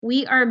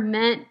we are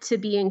meant to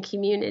be in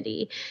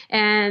community.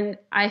 And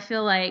I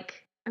feel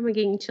like I'm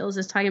getting chills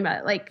just talking about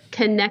it. Like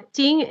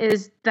connecting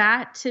is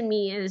that to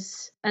me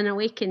is an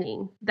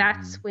awakening.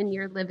 That's when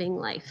you're living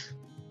life.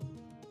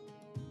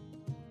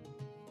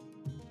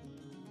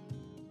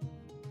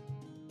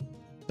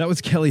 That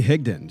was Kelly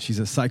Higdon. She's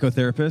a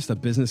psychotherapist, a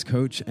business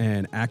coach,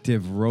 and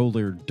active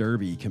roller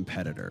derby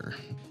competitor.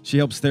 She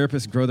helps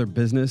therapists grow their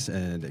business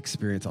and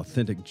experience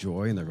authentic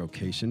joy in their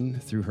vocation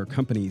through her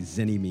company,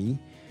 Zenny Me,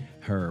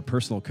 her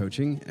personal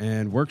coaching,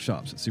 and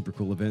workshops at super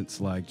cool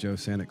events like Joe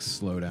Sanek's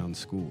Slow Down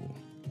School.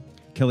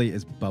 Kelly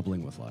is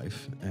bubbling with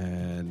life,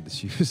 and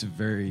she was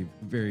very,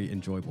 very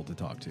enjoyable to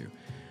talk to.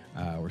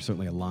 We're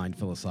certainly aligned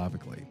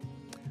philosophically.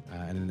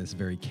 And in this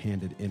very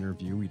candid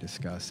interview, we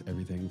discuss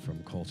everything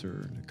from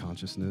culture to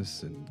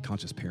consciousness and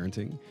conscious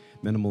parenting,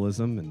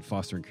 minimalism, and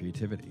fostering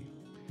creativity.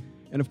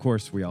 And of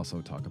course, we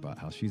also talk about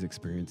how she's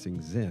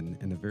experiencing Zen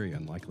in the very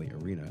unlikely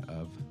arena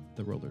of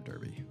the roller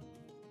derby.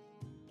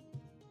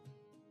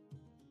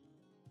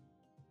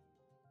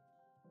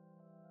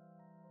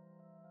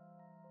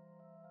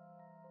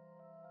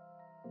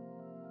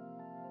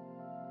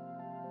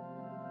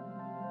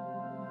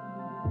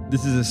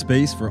 This is a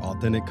space for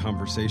authentic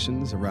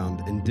conversations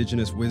around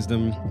indigenous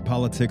wisdom,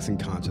 politics, and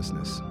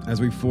consciousness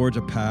as we forge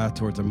a path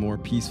towards a more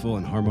peaceful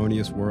and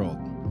harmonious world.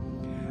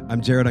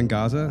 I'm Jared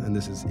Angaza, and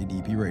this is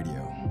EDP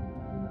Radio.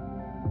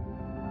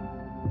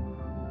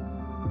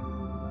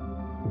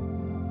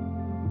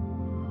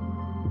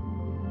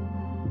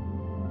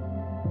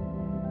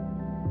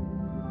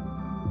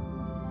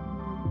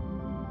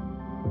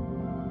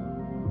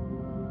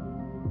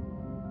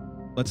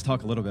 Let's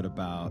talk a little bit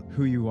about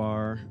who you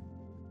are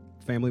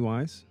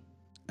family-wise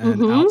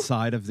and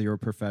outside of your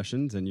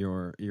professions and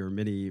your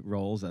many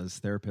roles as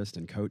therapist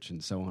and coach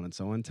and so on and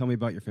so on. Tell me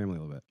about your family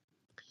a little bit.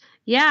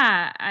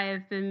 Yeah,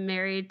 I've been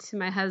married to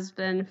my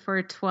husband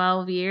for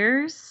 12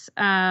 years.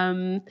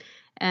 And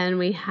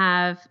we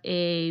have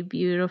a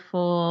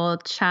beautiful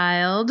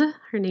child.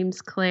 Her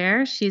name's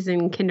Claire. She's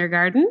in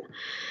kindergarten.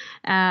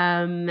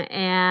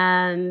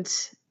 And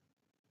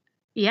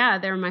yeah,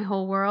 they're my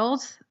whole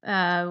world.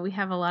 We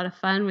have a lot of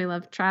fun. We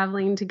love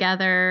traveling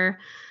together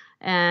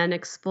and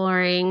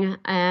exploring.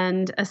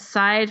 And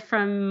aside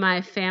from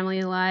my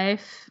family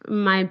life,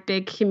 my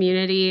big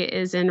community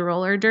is in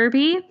roller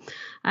derby.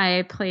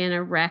 I play in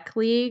a rec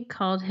league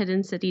called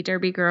Hidden City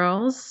Derby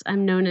Girls.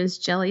 I'm known as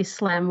Jelly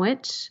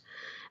Slamwich.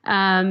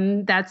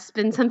 That's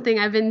been something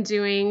I've been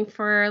doing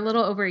for a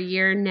little over a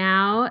year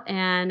now.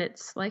 And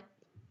it's like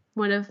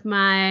one of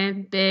my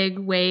big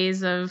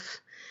ways of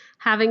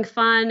having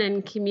fun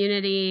and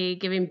community,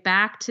 giving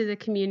back to the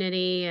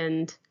community.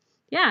 And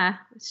yeah,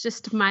 it's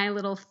just my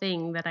little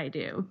thing that I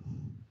do.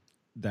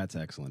 That's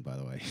excellent, by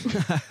the way.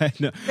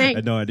 I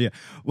had no idea.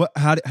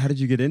 How did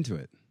you get into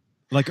it?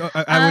 Like,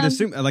 I would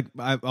assume, like,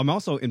 I'm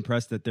also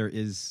impressed that there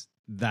is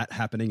that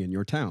happening in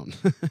your town.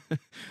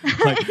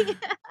 Like,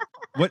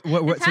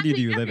 what city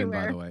do you live in,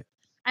 by the way?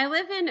 I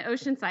live in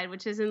Oceanside,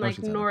 which is in like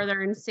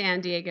northern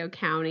San Diego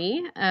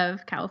County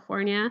of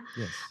California.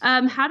 Yes.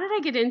 How did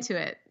I get into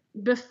it?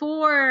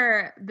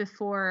 Before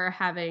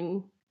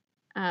having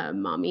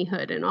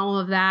mommyhood and all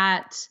of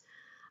that,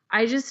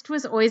 I just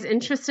was always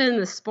interested in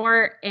the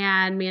sport,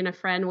 and me and a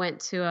friend went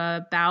to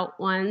a bout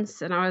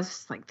once, and I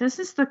was like, this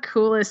is the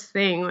coolest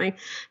thing. Like,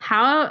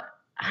 how,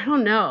 I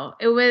don't know.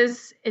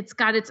 It's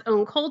got its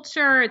own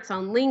culture, its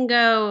own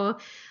lingo.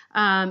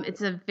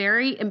 It's a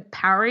very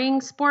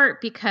empowering sport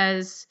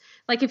because,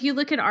 like, if you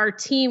look at our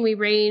team, we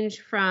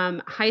range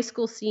from high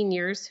school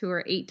seniors who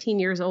are 18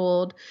 years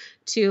old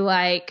to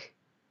like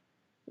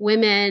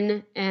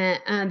women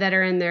that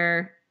are in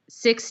their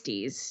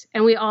 60s,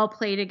 and we all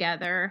play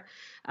together.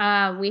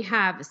 We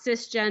have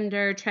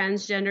cisgender,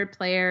 transgender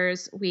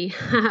players. We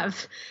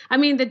have,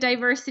 the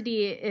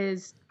diversity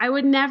is, I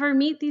would never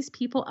meet these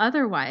people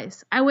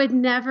otherwise. I would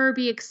never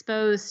be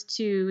exposed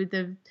to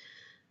the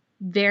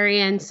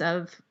variance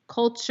of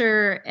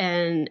culture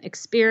and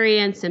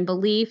experience and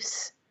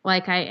beliefs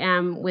like I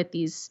am with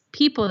these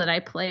people that I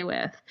play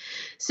with.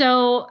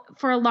 So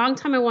for a long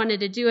time, I wanted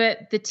to do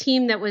it. The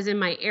team that was in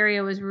my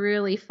area was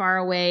really far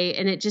away,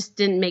 and it just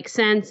didn't make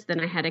sense. Then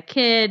I had a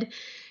kid,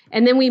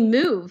 and then we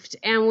moved.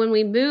 And when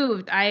we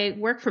moved, I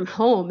worked from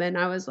home, and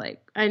I was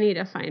like, I need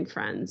to find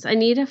friends. I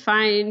need to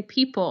find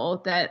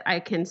people that I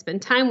can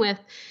spend time with.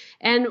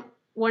 And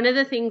one of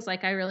the things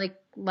like I really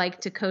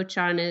like to coach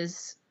on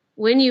is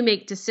when you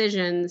make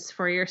decisions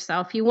for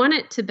yourself, you want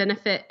it to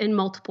benefit in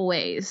multiple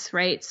ways,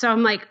 right? So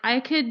I'm like, I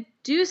could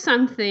do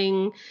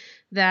something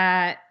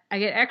that I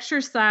get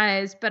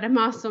exercise, but I'm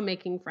also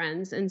making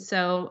friends. And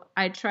so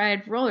I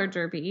tried roller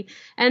derby,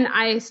 and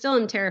I still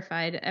am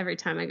terrified every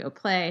time I go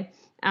play,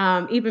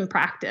 even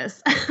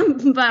practice.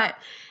 But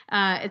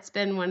it's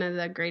been one of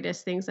the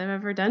greatest things I've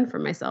ever done for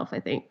myself, I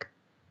think.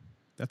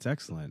 That's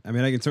excellent. I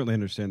mean, I can certainly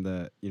understand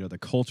the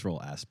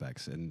cultural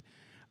aspects, and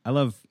I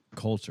love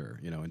culture,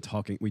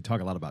 and we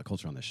talk a lot about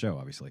culture on the show,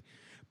 obviously,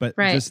 but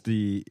just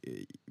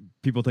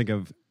people think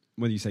of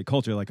when you say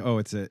culture, like,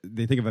 oh,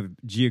 they think of a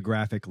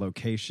geographic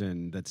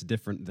location that's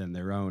different than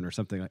their own or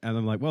something. And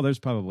I'm like, well, there's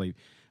probably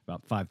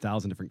about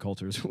 5,000 different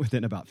cultures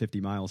within about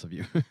 50 miles of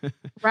you.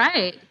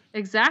 Right.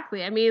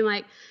 Exactly. I mean,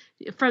 like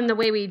from the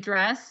way we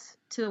dress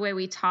to the way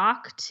we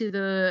talk to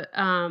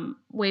the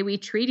way we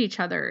treat each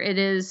other,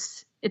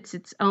 it's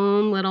its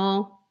own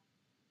little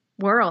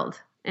world.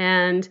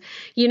 And,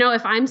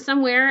 if I'm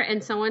somewhere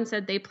and someone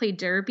said they play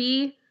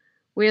derby,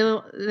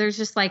 there's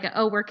just like,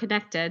 oh, we're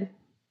connected.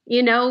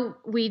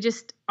 We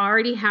just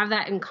already have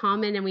that in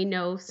common and we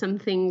know some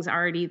things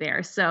already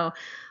there. So,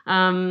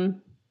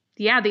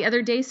 the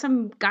other day,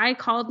 some guy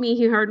called me.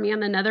 He heard me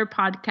on another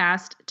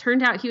podcast.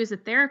 Turned out he was a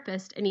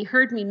therapist and he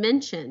heard me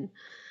mention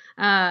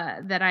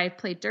that I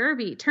played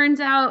derby. Turns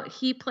out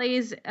he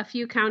plays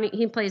he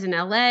plays in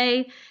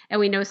LA and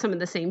we know some of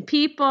the same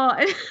people.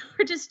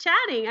 We're just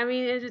chatting. I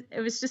mean,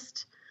 it was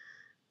just,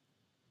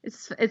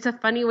 it's a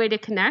funny way to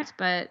connect,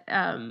 but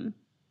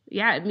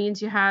it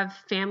means you have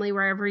family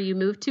wherever you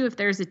move to. If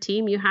there's a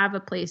team, you have a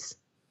place.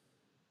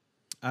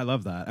 I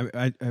love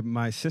that.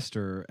 My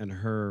sister and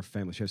her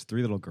family, she has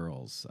 3 little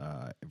girls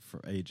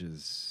for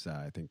ages,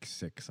 I think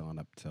 6 on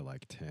up to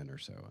like 10 or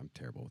so. I'm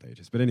terrible with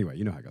ages. But anyway,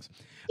 you know how it goes.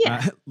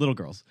 Yeah. Little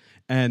girls.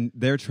 And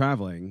they're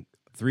traveling,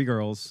 3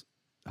 girls,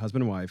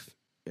 husband and wife,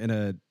 in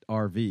a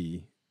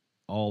RV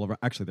all around.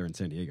 Actually, they're in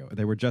San Diego.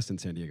 They were just in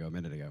San Diego a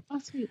minute ago. Oh,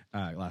 sweet.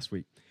 Last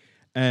week.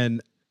 And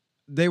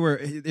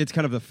it's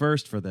kind of the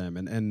first for them.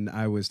 And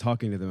I was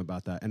talking to them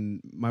about that.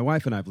 And my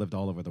wife and I have lived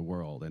all over the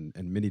world and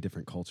many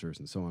different cultures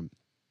and so on.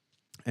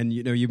 And,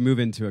 you move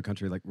into a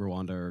country like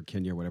Rwanda or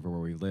Kenya or whatever where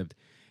we lived,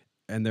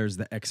 and there's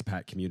the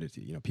expat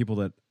community, people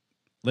that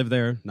live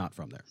there, not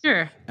from there.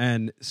 Sure.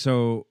 And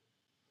so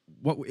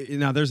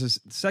now there's this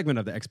segment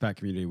of the expat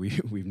community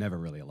we've never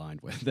really aligned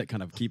with that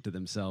kind of keep to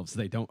themselves.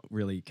 They don't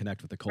really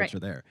connect with the culture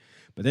there.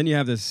 But then you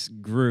have this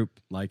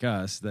group like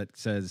us that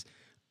says,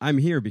 I'm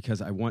here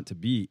because I want to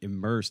be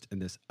immersed in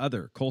this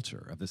other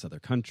culture of this other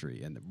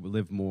country and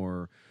live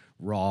more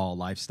raw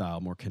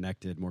lifestyle, more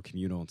connected, more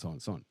communal, and so on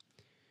and so on.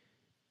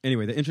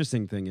 Anyway, the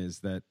interesting thing is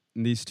that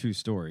in these 2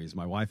 stories,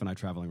 my wife and I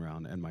traveling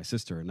around and my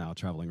sister are now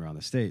traveling around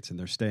the States, and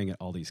they're staying at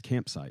all these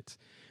campsites.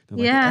 They're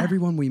like,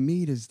 everyone we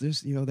meet is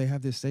this, they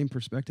have this same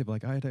perspective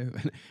like I do.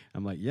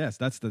 I'm like, yes,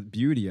 that's the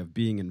beauty of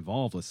being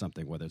involved with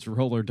something, whether it's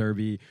roller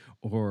derby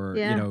or,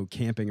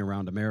 camping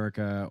around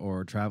America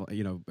or travel,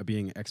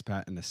 being an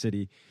expat in the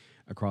city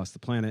across the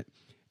planet.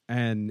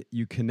 And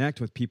you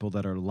connect with people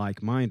that are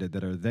like-minded,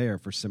 that are there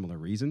for similar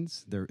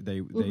reasons.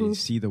 They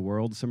see the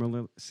world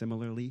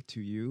similarly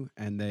to you,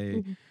 and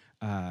they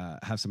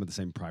have some of the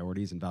same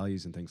priorities and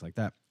values and things like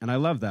that. And I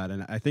love that.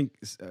 And I think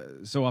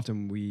so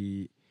often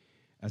we,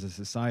 as a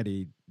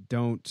society,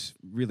 don't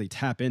really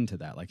tap into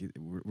that. Like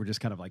we're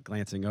just kind of like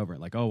glancing over it,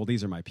 like, oh, well,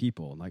 these are my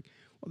people, and like,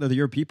 well, they're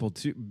your people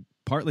too.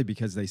 Partly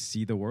because they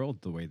see the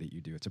world the way that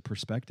you do. It's a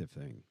perspective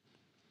thing.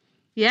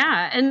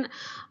 Yeah. And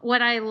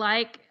what I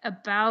like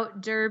about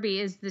derby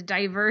is the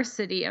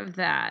diversity of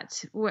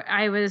that.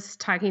 I was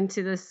talking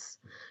to this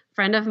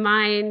friend of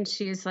mine.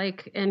 She's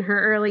like in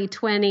her early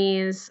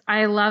 20s.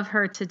 I love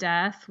her to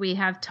death. We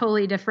have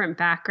totally different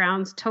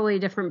backgrounds, totally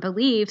different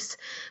beliefs,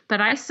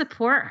 but I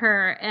support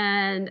her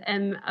and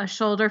am a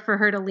shoulder for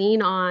her to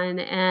lean on.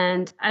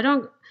 And I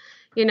don't,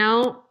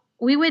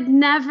 we would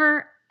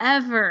never,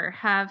 ever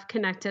have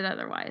connected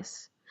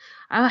otherwise.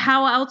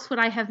 How else would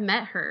I have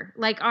met her?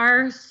 Like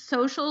our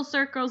social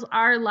circles,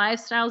 our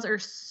lifestyles are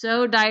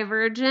so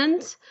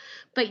divergent,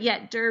 but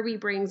yet derby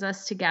brings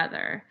us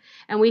together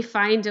and we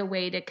find a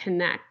way to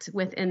connect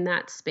within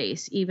that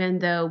space, even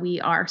though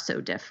we are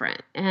so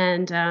different.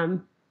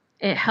 And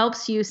it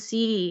helps you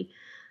see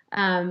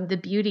the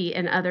beauty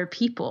in other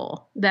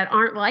people that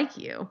aren't like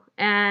you,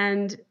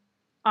 and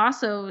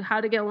also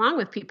how to get along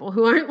with people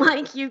who aren't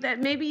like you that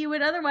maybe you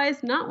would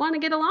otherwise not want to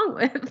get along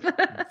with.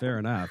 Fair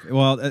enough.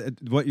 Well,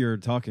 what you're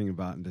talking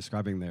about and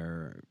describing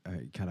there,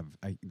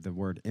 the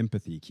word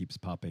empathy keeps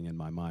popping in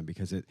my mind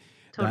because that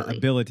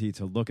ability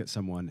to look at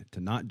someone,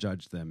 to not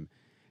judge them,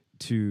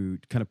 to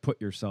kind of put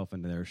yourself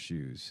into their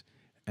shoes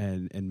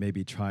and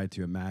maybe try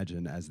to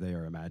imagine as they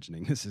are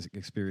imagining this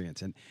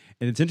experience. And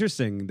it's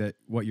interesting that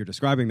what you're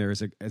describing there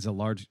is a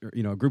large,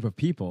 a group of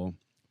people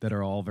that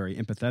are all very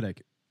empathetic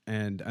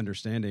and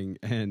understanding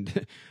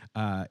and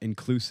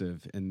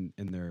inclusive in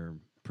their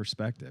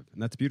perspective.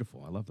 And that's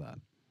beautiful. I love that.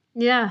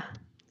 Yeah.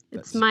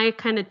 It's my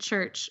kind of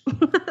church.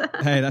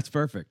 Hey, that's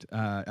perfect.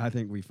 I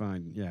think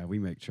we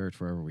make church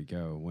wherever we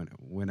go,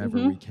 whenever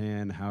we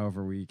can,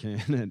 however we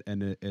can.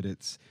 And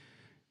it's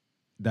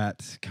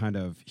that kind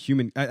of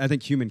human, I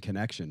think human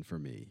connection for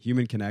me,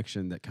 human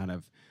connection that kind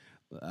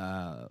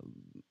of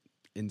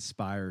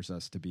inspires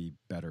us to be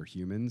better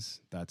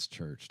humans. That's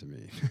church to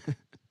me.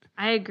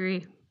 I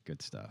agree.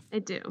 Good stuff. I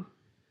do.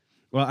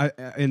 Well,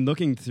 in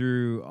looking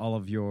through all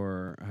of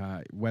your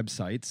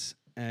websites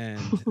and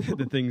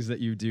the things that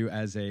you do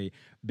as a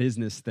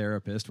business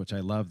therapist, which I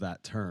love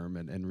that term,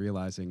 and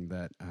realizing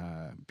that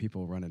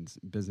people running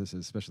businesses,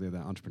 especially in the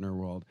entrepreneur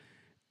world,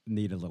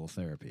 need a little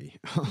therapy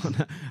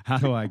on how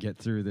do I get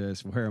through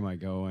this? Where am I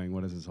going?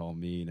 What does this all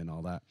mean? And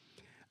all that.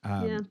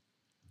 Yeah.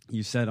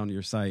 You said on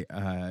your site,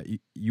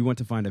 you want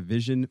to find a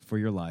vision for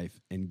your life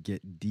and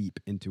get deep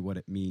into what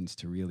it means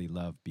to really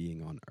love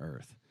being on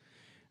earth.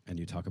 And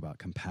you talk about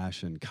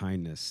compassion,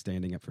 kindness,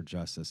 standing up for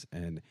justice,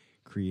 and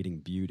creating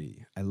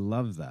beauty. I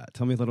love that.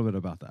 Tell me a little bit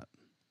about that.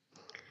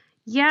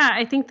 Yeah,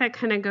 I think that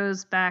kind of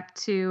goes back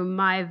to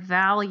my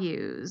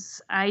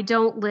values. I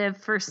don't live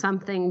for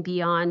something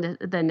beyond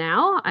the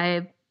now.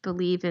 I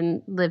believe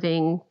in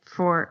living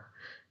for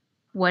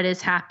what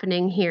is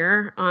happening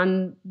here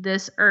on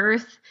this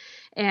earth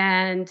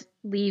and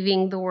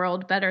leaving the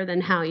world better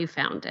than how you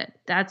found it.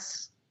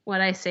 That's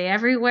what I say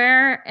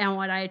everywhere and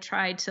what I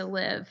try to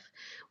live,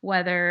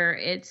 whether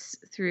it's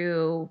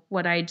through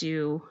what I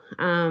do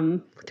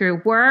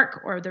through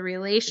work or the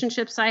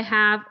relationships I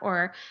have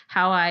or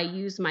how I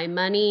use my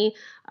money,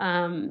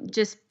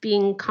 just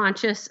being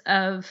conscious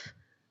of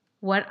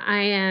what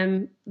I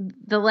am,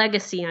 the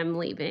legacy I'm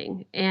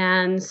leaving.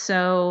 And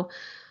so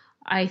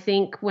I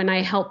think when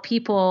I help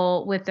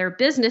people with their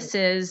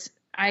businesses,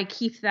 I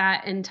keep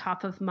that in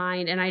top of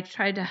mind and I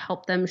try to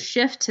help them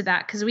shift to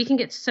that because we can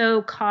get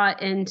so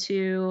caught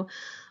into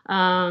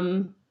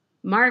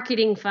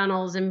marketing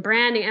funnels and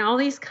branding and all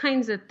these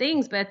kinds of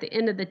things. But at the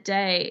end of the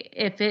day,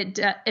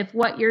 if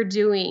what you're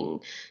doing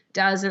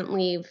doesn't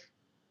leave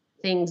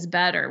things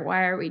better,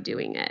 why are we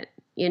doing it?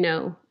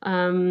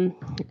 And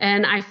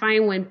I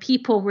find when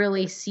people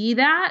really see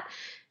that,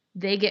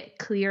 they get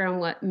clear on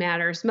what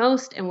matters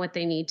most and what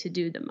they need to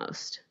do the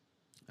most.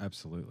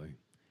 Absolutely.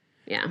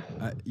 Yeah.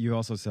 You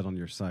also said on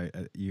your site,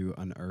 you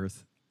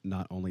unearth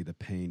not only the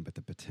pain, but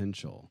the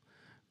potential.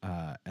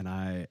 And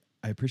I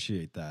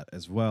appreciate that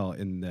as well,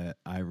 in that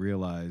I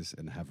realize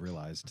and have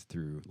realized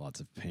through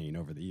lots of pain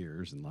over the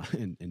years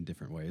and in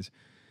different ways,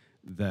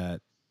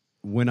 that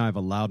when I've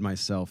allowed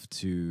myself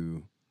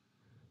to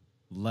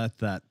let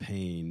that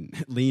pain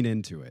lean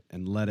into it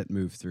and let it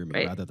move through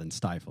me rather than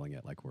stifling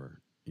it like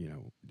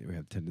we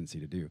have tendency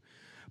to do,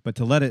 but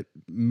to let it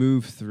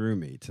move through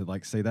me, to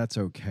like say that's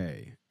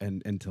okay,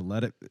 and to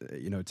let it,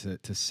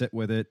 to sit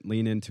with it,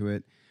 lean into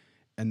it,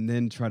 and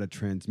then try to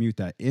transmute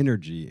that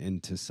energy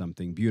into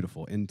something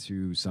beautiful,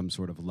 into some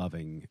sort of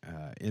loving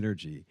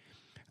energy.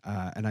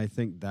 And I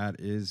think that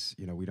is,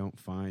 we don't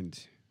find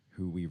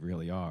who we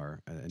really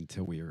are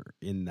until we are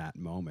in that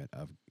moment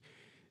of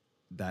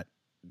that.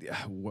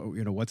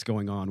 What's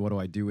going on? What do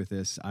I do with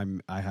this?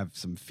 I have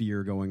some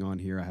fear going on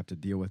here. I have to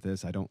deal with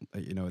this. I don't,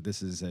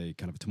 this is a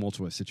kind of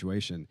tumultuous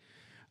situation.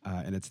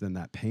 And it's then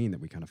that pain that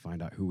we kind of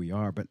find out who we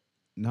are, but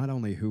not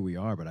only who we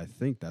are, but I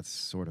think that's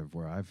sort of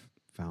where I've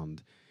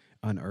found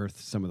unearthed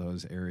some of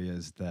those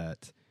areas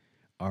that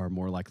are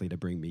more likely to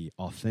bring me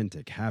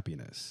authentic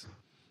happiness.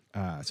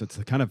 So it's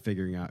kind of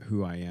figuring out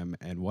who I am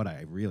and what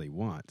I really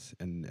want.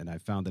 And I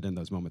found that in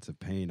those moments of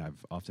pain,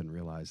 I've often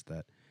realized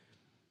that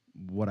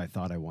what I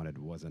thought I wanted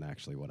wasn't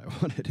actually what I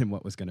wanted and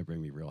what was going to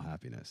bring me real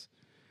happiness.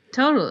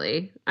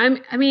 Totally.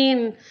 I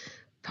mean,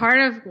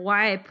 part of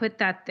why I put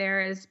that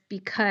there is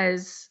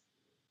because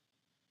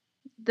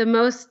the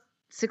most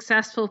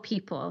successful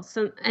people,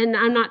 and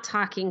I'm not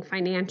talking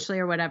financially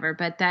or whatever,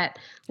 but that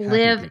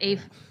live a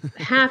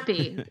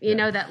happy,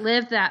 that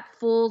live that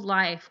full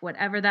life,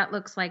 whatever that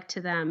looks like to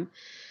them.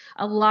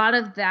 A lot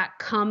of that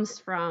comes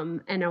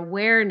from an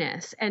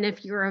awareness. And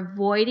if you're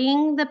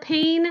avoiding the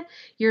pain,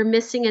 you're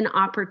missing an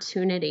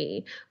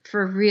opportunity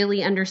for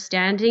really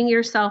understanding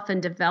yourself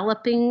and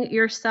developing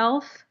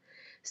yourself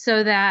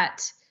so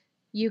that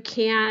you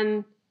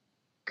can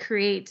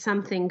create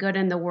something good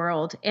in the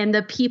world. And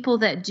the people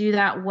that do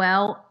that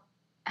well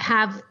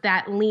have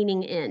that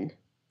leaning in.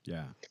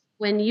 Yeah.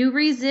 When you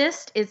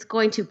resist, it's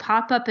going to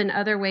pop up in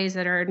other ways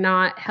that are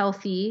not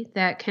healthy,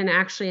 that can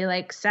actually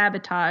like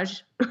sabotage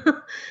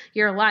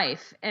your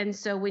life. And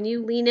so when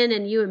you lean in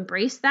and you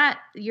embrace that,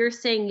 you're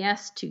saying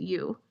yes to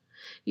you.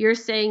 You're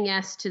saying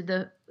yes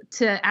to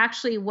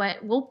actually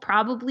what will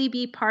probably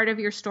be part of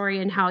your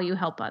story and how you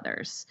help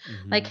others.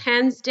 Mm-hmm. Like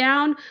hands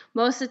down,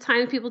 most of the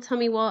time people tell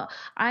me, well,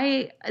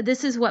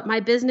 this is what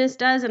my business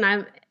does. And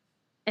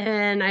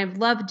I've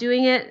loved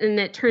doing it. And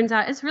it turns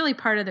out it's really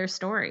part of their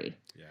story.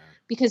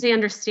 Because they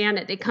understand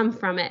it. They come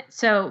from it.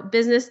 So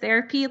business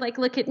therapy, like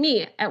look at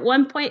me. At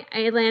one point,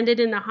 I landed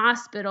in the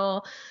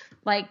hospital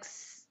like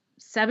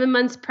 7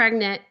 months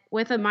pregnant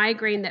with a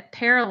migraine that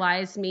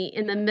paralyzed me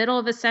in the middle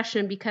of a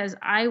session because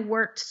I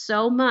worked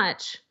so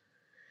much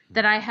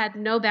that I had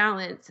no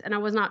balance and I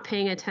was not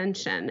paying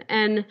attention.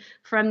 And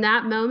from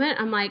that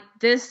moment, I'm like,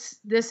 this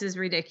is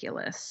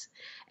ridiculous.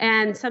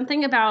 And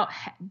something about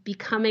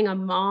becoming a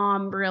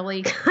mom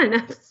really kind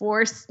of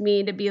forced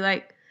me to be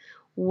like,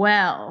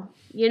 well,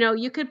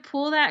 you could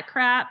pull that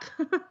crap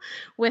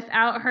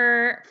without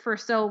her for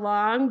so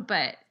long,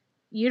 but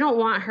you don't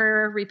want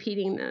her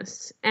repeating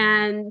this.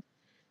 And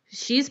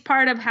she's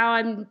part of how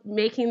I'm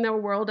making the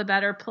world a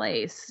better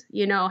place,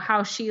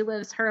 how she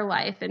lives her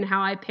life and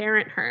how I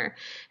parent her.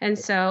 And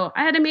so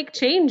I had to make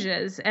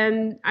changes,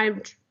 and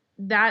I'm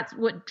that's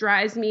what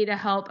drives me to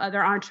help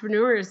other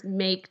entrepreneurs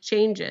make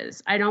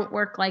changes. I don't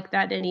work like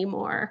that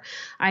anymore.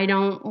 I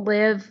don't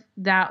live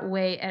that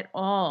way at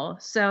all.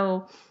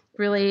 So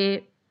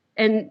really,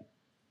 and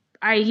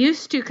I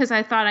used to, because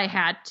I thought I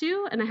had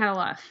to, and I had a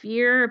lot of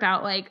fear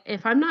about like,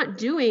 if I'm not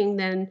doing,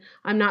 then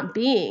I'm not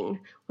being,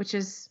 which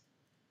is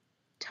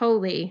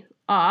totally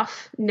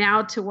off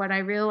now to what I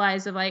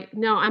realize of like,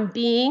 no, I'm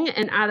being,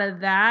 and out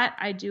of that,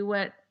 I do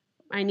what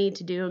I need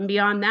to do. And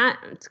beyond that,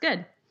 it's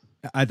good.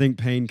 I think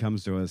pain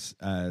comes to us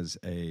as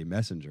a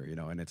messenger,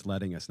 and it's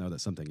letting us know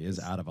that something is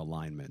out of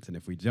alignment. And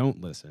if we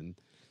don't listen,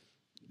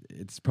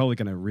 it's probably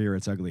going to rear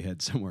its ugly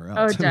head somewhere else.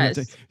 Oh, it does.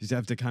 You just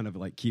have to kind of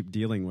like keep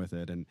dealing with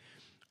it. And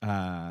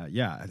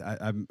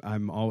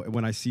I'm all,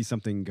 when I see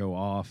something go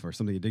off or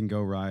something that didn't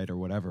go right or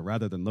whatever,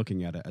 rather than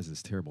looking at it as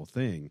this terrible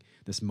thing,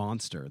 this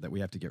monster that we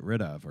have to get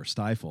rid of or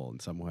stifle in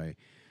some way,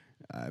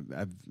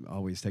 I've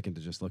always taken to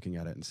just looking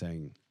at it and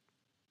saying,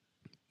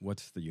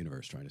 what's the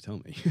universe trying to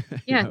tell me?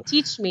 Yeah,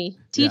 teach me.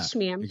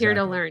 I'm here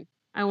to learn.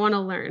 I want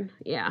to learn.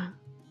 Yeah.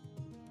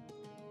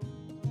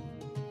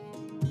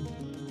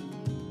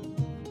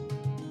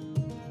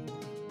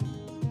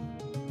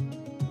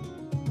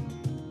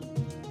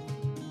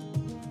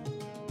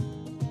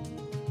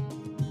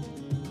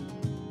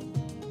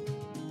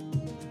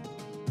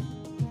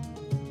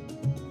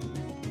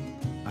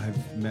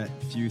 I've met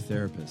few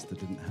therapists that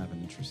didn't have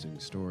an interesting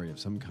story of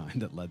some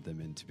kind that led them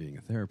into being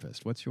a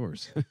therapist. What's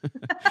yours?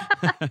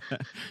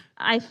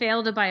 I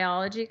failed a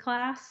biology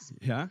class.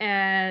 Yeah.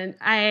 And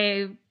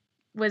I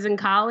was in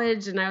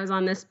college and I was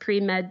on this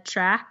pre-med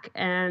track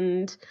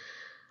and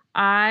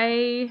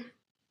I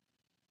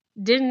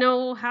didn't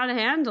know how to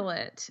handle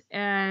it.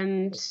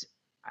 And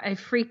I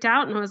freaked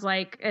out and I was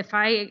like,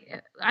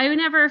 I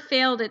never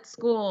failed at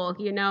school,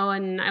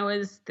 and I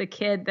was the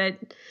kid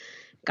that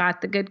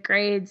got the good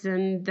grades.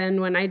 And then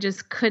when I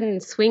just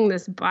couldn't swing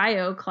this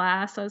bio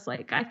class, I was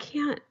like, I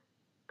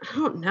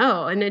don't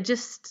know. And it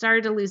just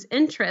started to lose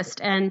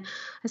interest. And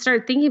I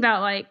started thinking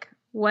about like,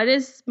 what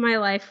does my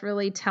life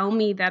really tell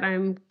me that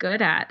I'm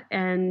good at?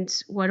 And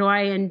what do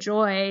I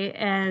enjoy?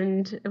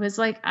 And it was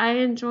like, I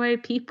enjoy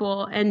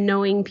people and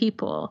knowing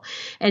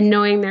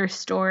their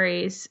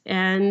stories.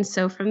 And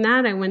so from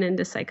that, I went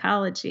into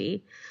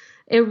psychology.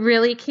 It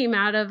really came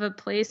out of a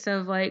place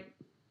of like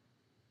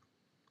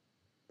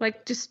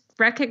just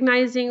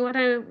recognizing what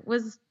I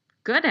was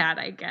good at,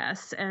 I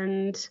guess.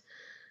 And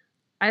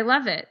I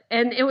love it.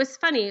 And it was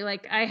funny.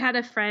 Like I had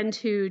a friend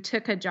who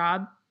took a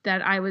job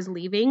that I was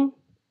leaving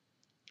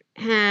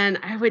and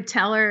I would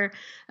tell her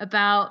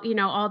about,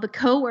 all the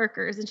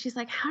coworkers and she's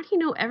like, how do you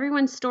know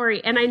everyone's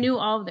story? And I knew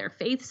all of their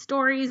faith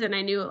stories and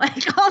I knew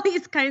like all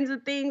these kinds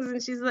of things.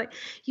 And she's like,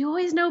 you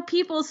always know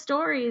people's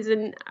stories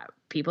and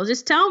people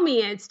just tell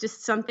me. It's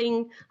just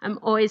something I'm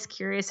always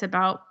curious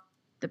about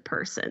the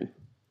person.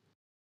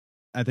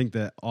 I think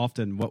that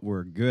often what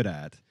we're good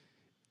at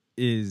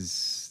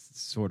is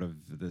sort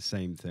of the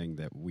same thing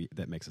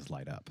that makes us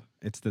light up.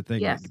 It's the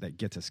thing that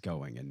gets us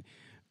going. And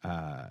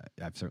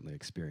I've certainly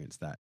experienced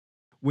that.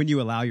 When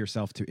you allow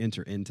yourself to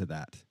enter into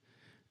that,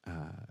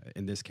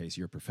 in this case,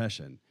 your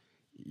profession,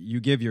 you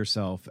give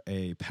yourself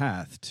a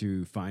path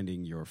to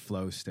finding your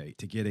flow state,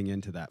 to getting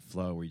into that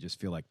flow where you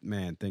just feel like,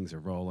 man, things are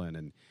rolling.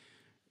 And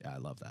I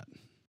love that.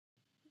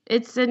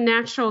 It's a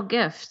natural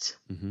gift.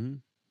 Mm-hmm.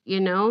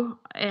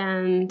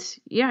 And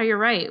yeah, you're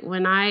right.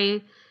 When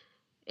I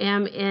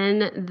am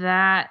in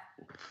that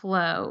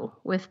flow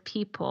with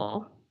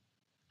people,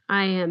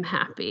 I am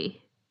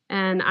happy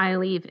and I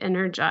leave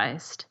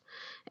energized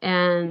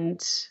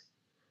and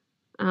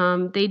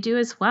they do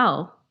as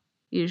well,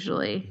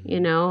 usually,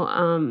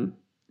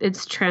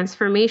 it's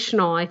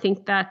transformational. I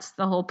think that's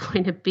the whole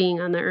point of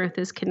being on the earth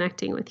is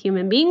connecting with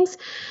human beings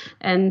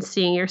and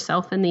seeing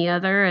yourself in the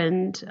other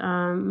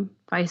and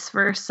vice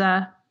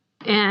versa.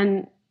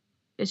 And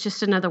it's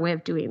just another way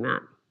of doing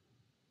that.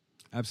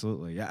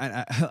 Absolutely.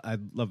 Yeah, I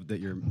love that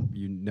you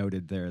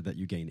noted there that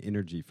you gain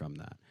energy from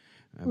that.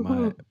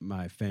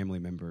 My family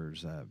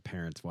members,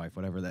 parents, wife,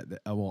 whatever, that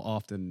will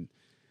often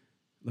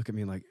look at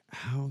me like,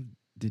 how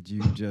did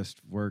you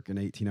just work an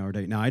 18-hour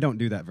day? Now, I don't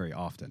do that very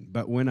often,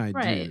 but when I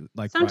do,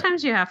 like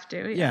sometimes you have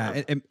to.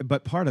 Yeah,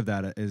 but part of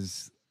that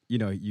is,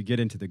 you get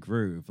into the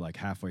groove like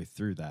halfway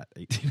through that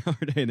 18-hour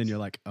day, and then you're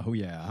like, oh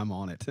yeah, I'm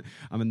on it.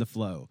 I'm in the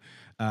flow.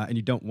 And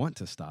you don't want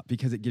to stop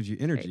because it gives you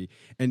energy.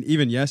 Right. And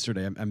even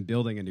yesterday, I'm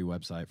building a new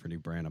website for a new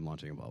brand I'm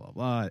launching, blah, blah,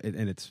 blah.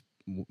 And it's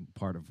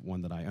part of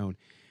one that I own.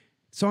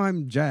 So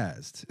I'm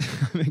jazzed.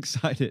 I'm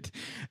excited.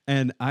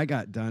 And I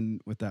got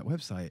done with that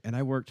website and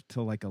I worked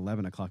till like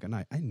 11 o'clock at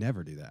night. I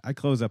never do that. I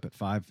close up at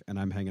 5 and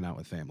I'm hanging out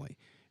with family.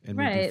 And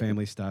we do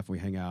family stuff. We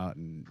hang out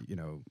and,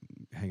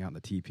 hang out in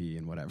the teepee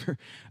and whatever.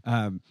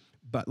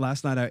 But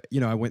last night,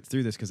 I went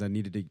through this because I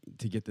needed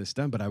to get this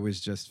done, but I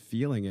was just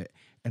feeling it.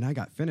 And I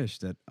got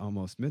finished at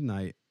almost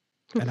midnight.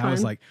 And I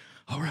was like,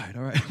 all right.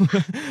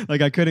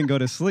 Like I couldn't go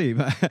to sleep.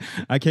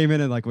 I came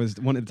in and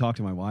wanted to talk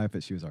to my wife,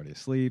 but she was already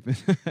asleep.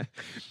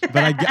 But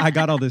I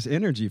got all this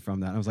energy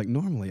from that. I was like,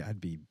 normally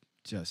I'd be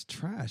just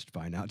trashed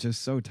by now,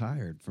 just so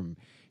tired from,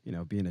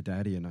 being a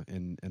daddy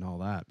and all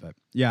that. But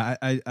yeah,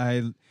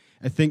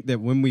 I think that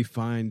when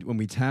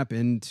we tap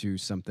into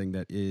something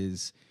that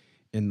is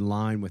in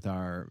line with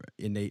our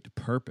innate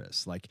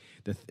purpose, like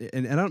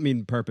and I don't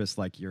mean purpose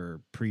like your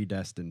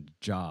predestined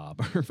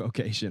job or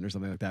vocation or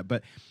something like that,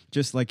 but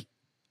just like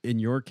in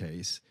your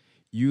case,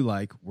 you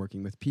like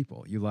working with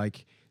people. You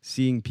like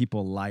seeing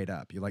people light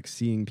up. You like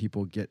seeing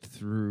people get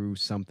through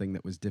something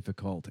that was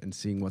difficult and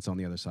seeing what's on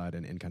the other side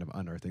and kind of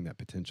unearthing that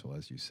potential,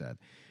 as you said.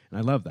 And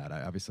I love that.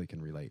 I obviously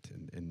can relate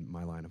in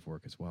my line of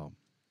work as well.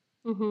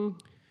 Mm-hmm.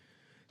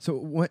 So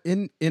what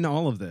in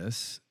all of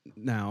this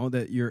now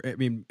that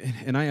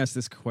and I asked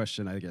this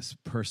question, I guess,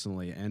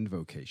 personally and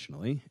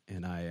vocationally,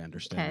 and I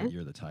understand that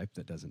you're the type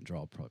that doesn't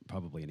draw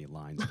probably any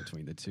lines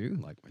between the two,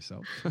 like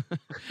myself.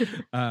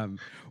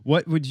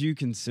 What would you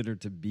consider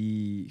to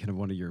be kind of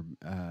one of your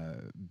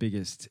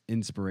biggest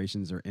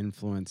inspirations or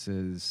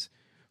influences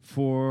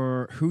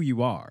for who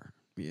you are?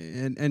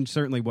 And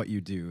certainly what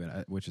you do,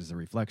 which is a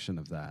reflection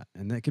of that.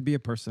 And that could be a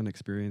person,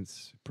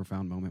 experience,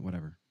 profound moment,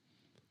 whatever.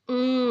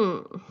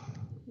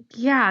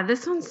 Yeah,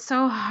 this one's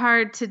so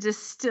hard to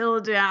distill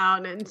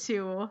down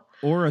into.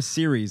 Or a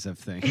series of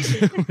things,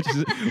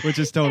 which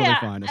is totally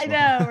fine as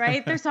well. I know,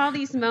 right? There's all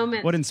these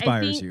moments. What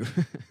inspires you?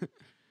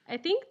 I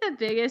think the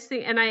biggest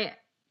thing, and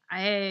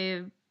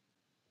I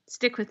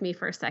stick with me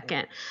for a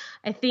second.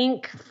 I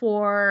think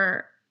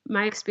for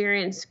my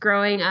experience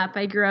growing up,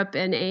 I grew up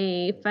in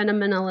a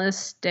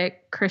fundamentalistic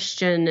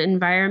Christian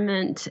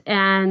environment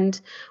and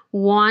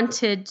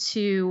wanted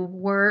to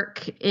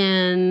work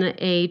in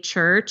a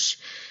church.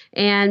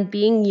 And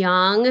being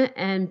young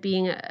and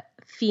being a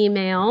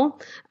female,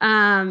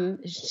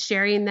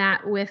 sharing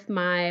that with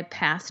my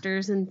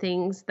pastors and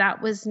things,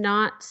 that was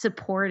not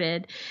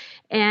supported.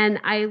 And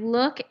I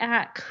look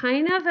at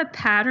kind of a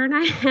pattern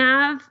I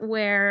have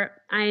where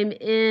I'm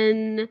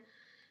in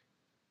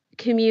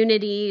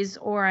communities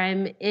or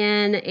I'm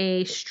in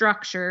a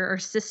structure or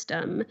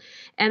system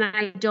and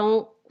I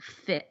don't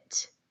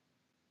fit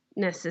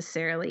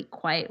necessarily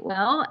quite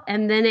well.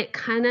 And then it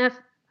kind of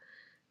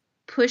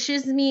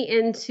pushes me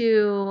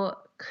into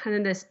kind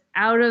of this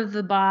out of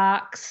the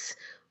box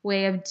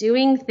way of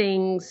doing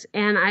things.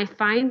 And I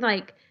find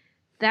like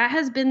that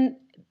has been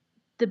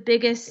the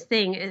biggest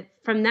thing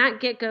from that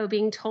get-go,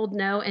 being told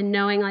no and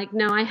knowing like,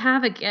 no, I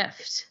have a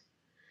gift.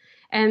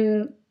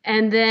 And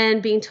then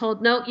being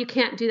told, no, you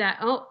can't do that.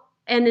 Oh,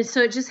 and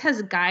so it just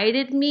has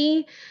guided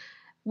me.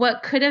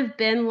 What could have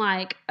been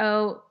like,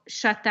 oh,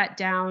 shut that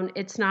down,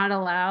 it's not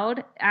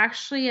allowed,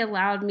 actually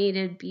allowed me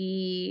to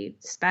be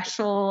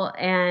special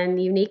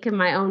and unique in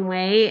my own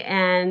way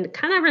and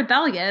kind of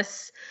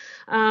rebellious.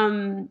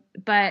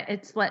 But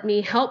it's let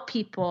me help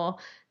people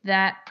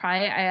that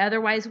probably I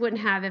otherwise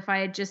wouldn't have if I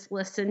had just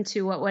listened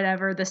to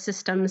whatever the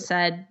system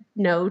said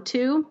no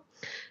to.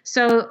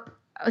 So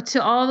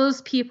to all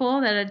those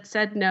people that had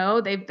said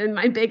no, they've been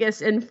my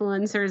biggest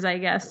influencers, I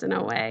guess, in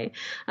a way,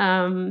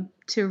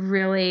 to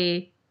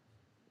really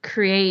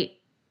create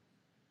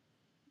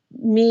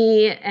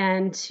me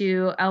and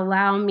to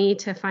allow me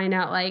to find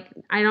out like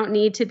I don't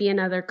need to be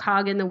another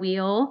cog in the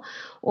wheel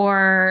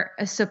or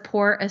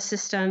support a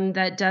system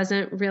that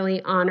doesn't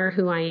really honor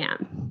who I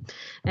am.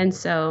 And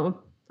so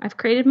I've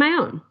created my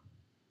own.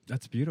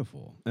 That's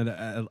beautiful. And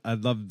I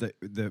love that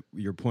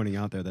you're pointing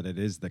out there that it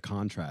is the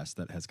contrast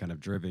that has kind of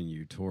driven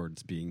you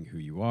towards being who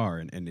you are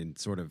and in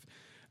sort of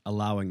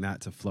allowing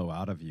that to flow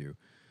out of you.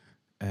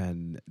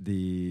 And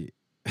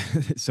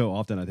so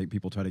often I think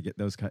people try to get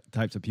those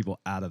types of people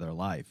out of their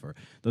life, or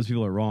those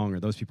people are wrong, or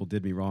those people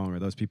did me wrong, or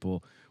those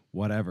people,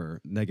 whatever,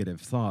 negative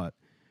thought,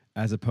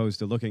 as opposed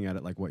to looking at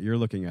it like what you're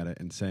looking at it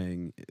and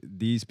saying,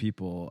 these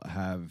people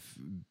have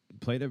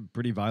played a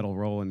pretty vital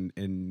role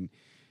in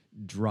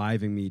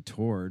driving me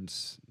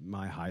towards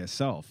my highest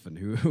self and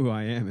who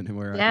I am and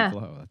where I can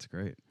flow. That's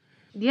great.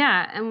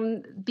 Yeah.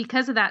 And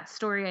because of that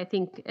story, I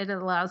think it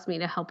allows me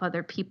to help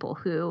other people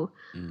who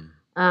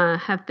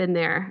have been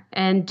there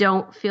and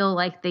don't feel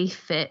like they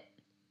fit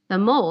the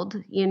mold,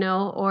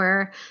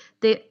 or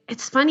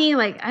it's funny.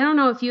 Like, I don't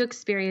know if you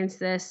experience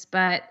this,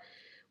 but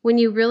when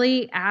you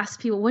really ask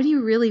people, what do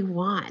you really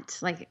want?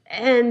 Like,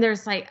 and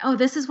there's like, oh,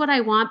 this is what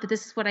I want, but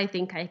this is what I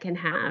think I can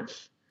have.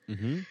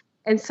 Mm-hmm.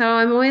 And so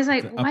I'm always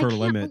like, upper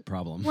limit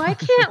problem. Why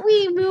can't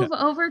we move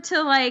over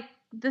to like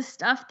the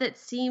stuff that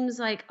seems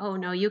like, oh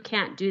no, you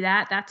can't do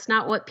that. That's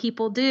not what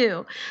people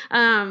do.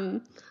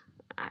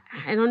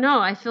 I don't know.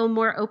 I feel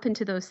more open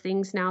to those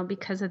things now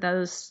because of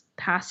those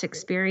past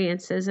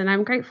experiences, and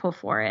I'm grateful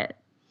for it.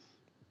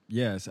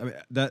 Yes. I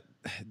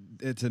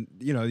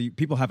mean,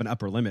 people have an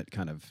upper limit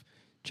kind of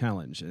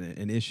challenge,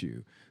 an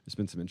issue. There's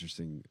been some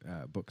interesting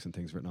books and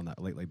things written on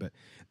that lately, but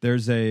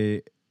there's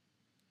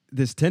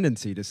this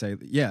tendency to say,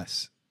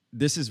 yes,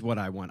 this is what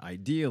I want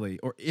ideally,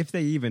 or if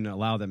they even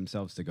allow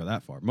themselves to go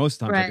that far. Most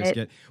times I just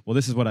get, well,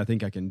 this is what I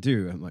think I can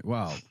do. I'm like,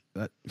 wow,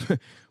 that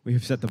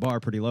we've set the bar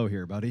pretty low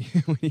here, buddy.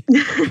 we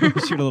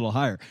shoot a little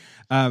higher.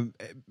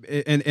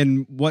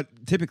 And what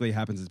typically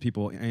happens is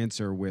people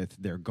answer with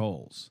their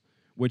goals,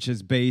 which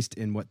is based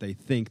in what they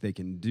think they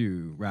can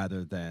do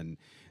rather than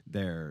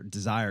their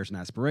desires and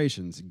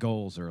aspirations.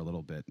 Goals are a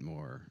little bit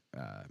more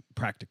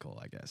practical,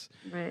 I guess.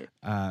 Right.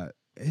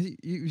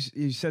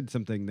 You said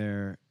something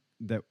there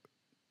that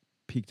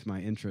piqued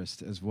my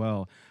interest as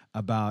well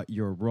about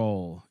your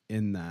role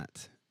in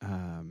that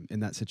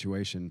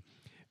situation.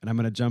 And I'm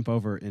going to jump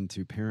over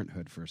into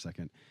parenthood for a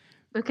second.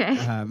 Okay.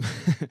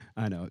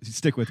 I know.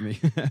 Stick with me.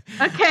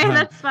 Okay,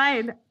 that's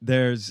fine.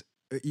 There's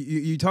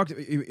you talked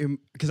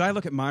because I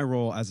look at my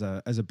role as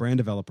a brand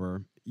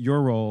developer.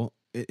 Your role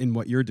in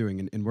what you're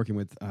doing in working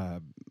with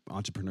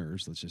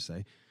entrepreneurs, let's just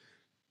say,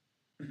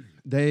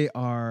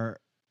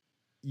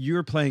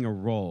 you're playing a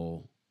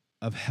role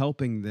of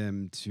helping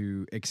them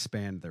to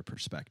expand their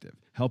perspective,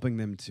 helping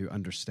them to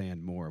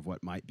understand more of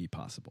what might be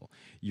possible.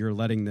 You're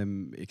letting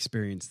them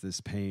experience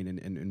this pain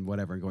and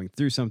whatever, going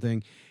through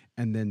something,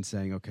 and then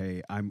saying,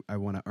 okay, I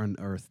want to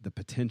unearth the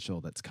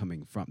potential that's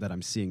coming from that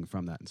I'm seeing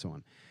from that, and so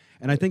on.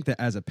 And I think that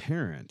as a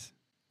parent,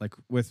 like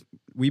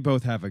we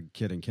both have a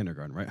kid in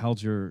kindergarten, right? How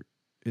old's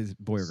is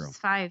boy or girl? She's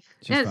 5.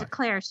 She's 5.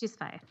 Claire, she's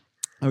 5.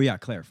 Oh yeah,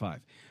 Claire, 5.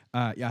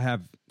 Yeah, I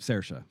have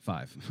Saoirse,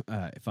 5,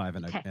 5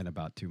 and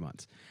about 2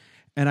 months.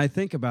 And I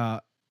think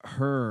about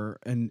her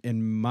and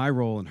my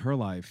role in her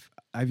life.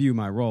 I view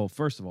my role,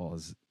 first of all,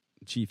 as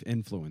chief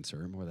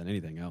influencer more than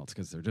anything else,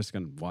 because they're just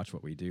going to watch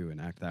what we do and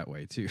act that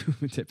way too,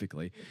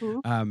 typically.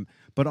 Mm-hmm.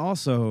 But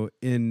also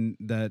in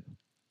that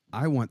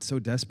I want so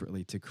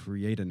desperately to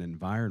create an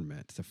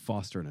environment, to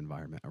foster an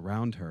environment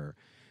around her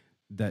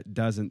that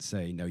doesn't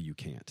say, no, you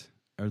can't,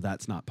 or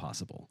that's not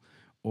possible,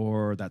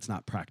 or that's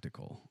not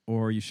practical,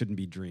 or you shouldn't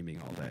be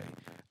dreaming all day.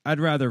 I'd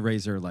rather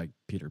raise her like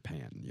Peter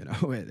Pan,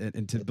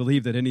 and to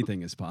believe that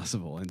anything is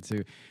possible, and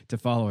to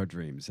follow her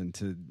dreams, and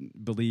to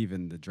believe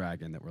in the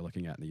dragon that we're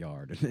looking at in the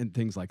yard, and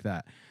things like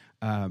that.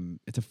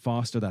 To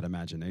foster that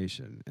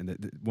imagination.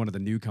 And one of the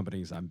new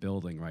companies I'm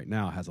building right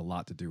now has a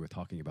lot to do with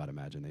talking about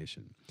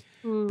imagination.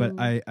 But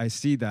I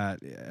see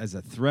that as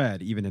a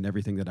thread, even in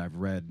everything that I've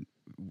read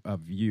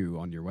of you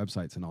on your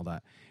websites and all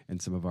that,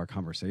 and some of our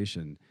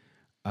conversation,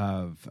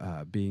 of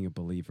being a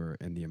believer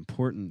in the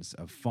importance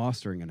of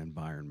fostering an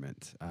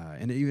environment.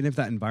 And even if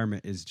that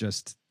environment is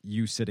just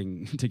you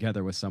sitting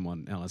together with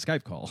someone on a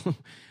Skype call,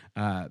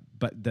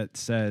 but that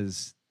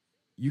says,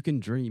 you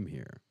can dream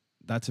here.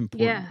 That's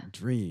important. Yeah.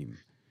 Dream.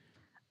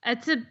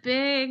 It's a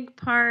big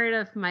part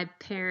of my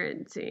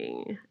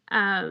parenting.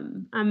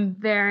 I'm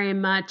very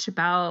much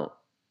about,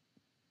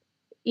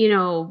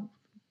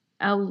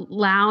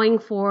 allowing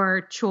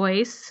for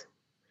choice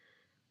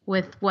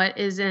with what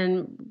is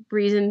in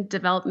reason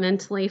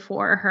developmentally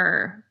for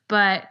her,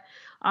 but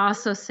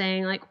also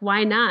saying, like,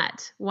 why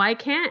not? Why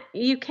can't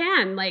you?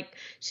 Can, like,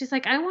 she's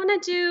like, I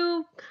want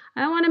to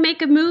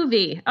make a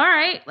movie. All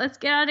right, let's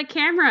get out a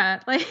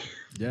camera. Like,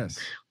 yes.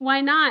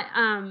 Why not?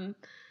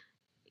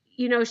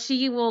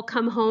 She will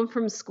come home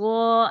from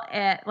school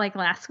at, like,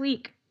 last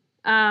week.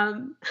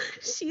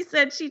 She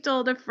said she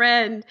told a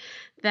friend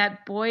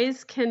that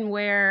boys can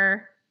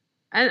wear,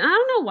 and I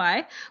don't know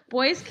why,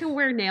 boys can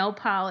wear nail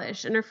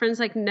polish. And her friend's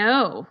like,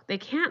 no, they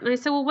can't. And I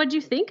said, well, what'd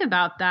you think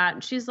about that?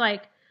 And she's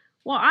like,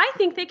 well, I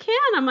think they can.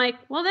 I'm like,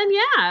 well, then,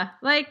 yeah.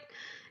 Like,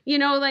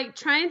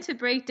 trying to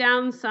break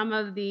down some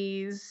of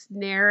these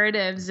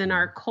narratives in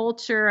our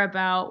culture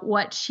about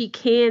what she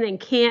can and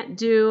can't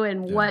do,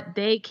 and what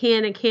they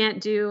can and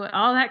can't do,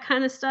 all that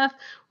kind of stuff.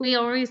 We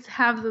always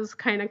have those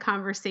kind of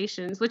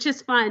conversations, which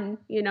is fun,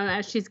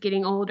 as she's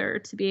getting older,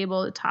 to be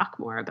able to talk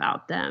more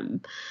about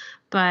them.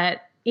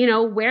 But,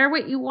 wear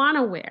what you want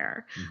to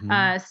wear,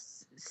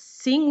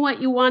 sing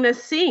what you want to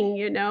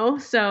sing,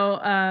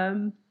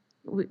 so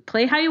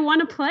play how you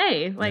want to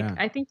play. Like,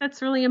 I think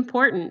that's really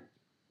important.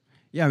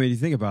 Yeah, I mean, you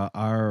think about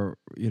our,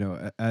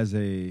 as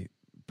a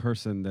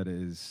person that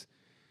is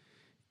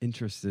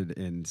interested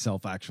in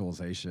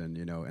self-actualization,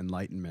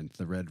 enlightenment,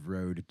 the Red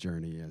Road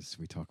journey, as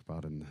we talk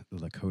about in the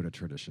Lakota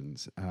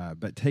traditions,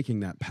 but taking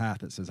that path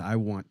that says, I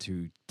want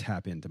to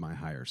tap into my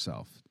higher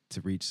self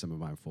to reach some of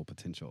my full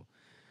potential.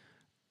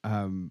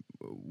 I've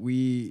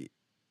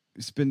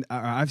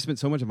spent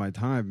so much of my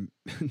time,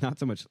 not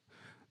so much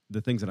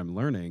the things that I'm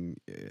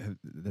learning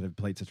that have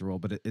played such a role,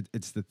 but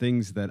it's the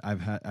things that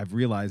I've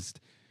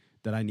realized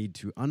that I need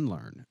to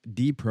unlearn,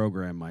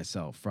 deprogram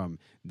myself from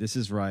this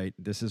is right,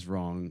 this is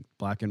wrong,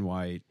 black and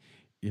white,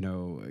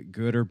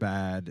 good or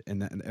bad.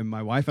 And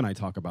my wife and I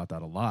talk about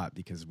that a lot,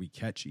 because we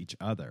catch each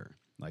other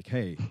like,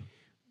 hey,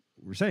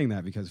 we're saying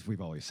that because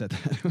we've always said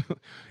that.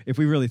 If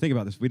we really think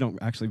about this, we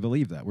don't actually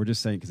believe that. We're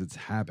just saying because it's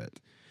habit.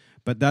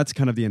 But that's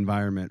kind of the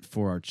environment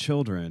for our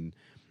children.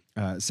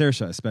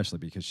 Saoirse especially,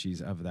 because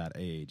she's of that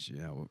age.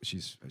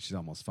 She's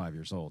almost 5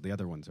 years old. The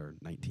other ones are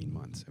 19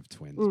 months of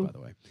twins, by the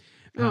way.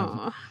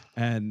 But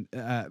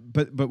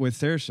with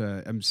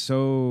Saoirse, I'm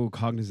so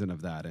cognizant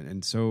of that,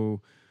 and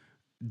so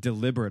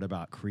deliberate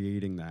about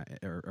creating that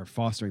or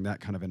fostering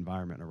that kind of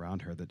environment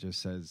around her that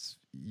just says,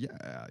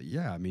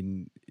 yeah. I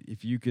mean,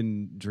 if you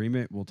can dream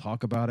it, we'll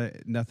talk about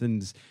it.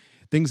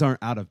 Things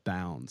aren't out of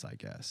bounds, I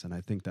guess. And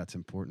I think that's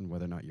important,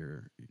 whether or not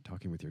you're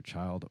talking with your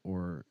child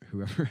or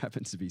whoever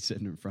happens to be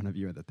sitting in front of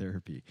you at the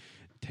therapy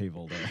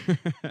table there.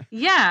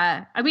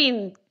 Yeah. I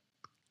mean,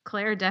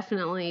 Claire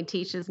definitely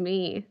teaches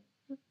me.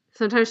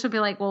 Sometimes she'll be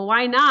like, well,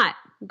 why not?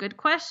 Good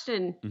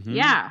question. Mm-hmm.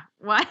 Yeah.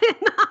 Why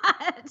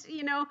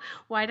not?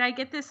 Why did I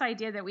get this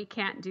idea that we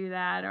can't do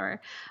that?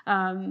 Or,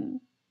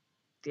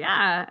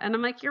 yeah. And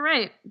I'm like, you're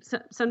right.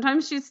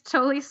 Sometimes she's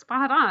totally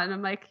spot on.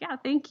 I'm like, yeah,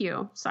 thank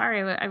you.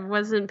 Sorry, I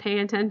wasn't paying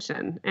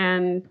attention.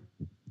 And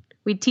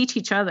we teach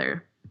each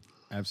other.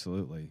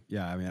 Absolutely.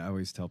 Yeah. I mean, I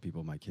always tell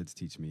people my kids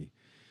teach me,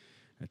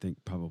 I think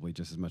probably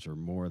just as much or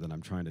more than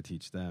I'm trying to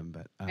teach them.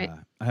 But Right.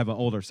 I have an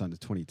older son, who's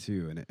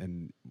 22,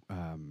 and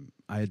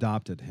I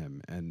adopted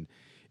him. And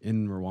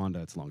in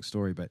Rwanda, it's a long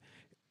story, but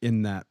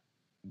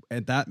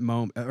at that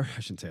moment, or I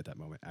shouldn't say at that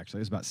moment, actually,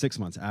 it was about 6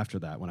 months after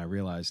that when I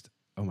realized,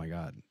 oh my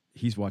God,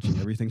 he's watching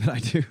everything that I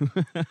do.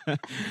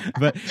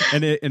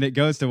 and it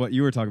goes to what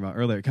you were talking about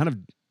earlier. It kind of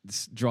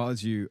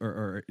draws you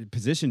or it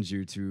positions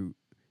you to,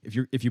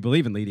 if you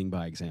believe in leading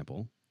by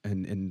example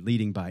and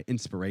leading by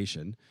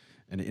inspiration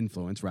and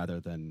influence rather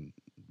than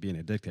being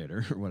a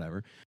dictator or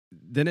whatever,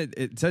 then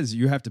it says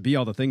you have to be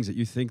all the things that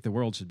you think the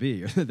world should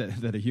be, or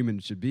that a human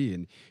should be,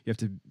 and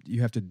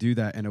you have to do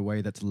that in a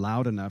way that's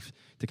loud enough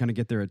to kind of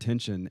get their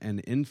attention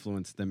and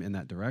influence them in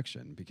that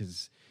direction.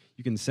 Because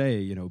you can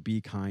say,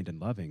 be kind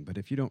and loving, but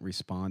if you don't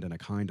respond in a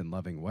kind and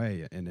loving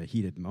way in a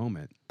heated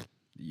moment,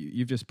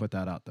 you've just put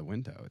that out the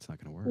window. It's not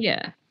going to work.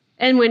 Yeah.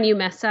 And when you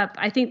mess up,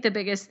 I think the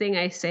biggest thing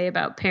I say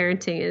about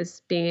parenting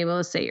is being able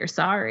to say you're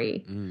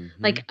sorry,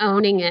 like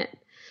owning it.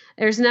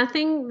 There's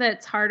nothing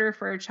that's harder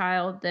for a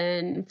child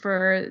than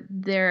for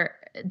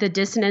the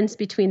dissonance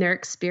between their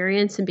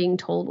experience and being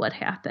told what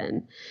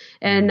happened.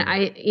 And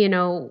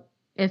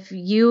if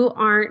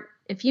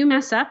you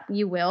mess up,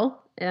 you will.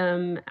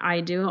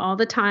 I do all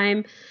the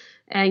time.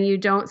 And you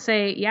don't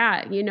say,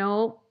 yeah,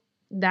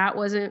 that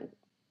wasn't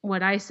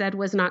what I said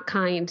was not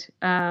kind,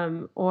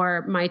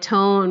 or my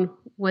tone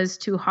was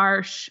too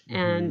harsh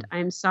and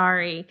I'm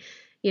sorry.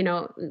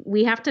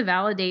 We have to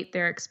validate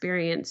their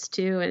experience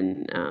too,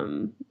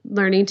 and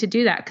learning to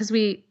do that. Cause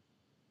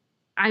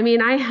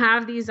I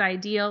have these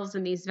ideals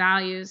and these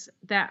values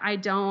that I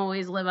don't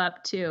always live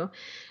up to,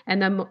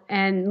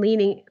 and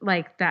leaning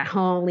like that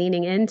whole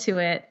leaning into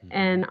it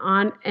and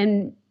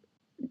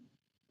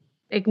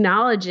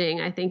acknowledging,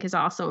 I think, is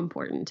also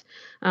important.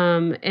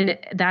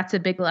 That's a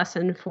big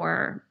lesson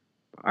for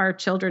our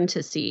children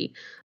to see,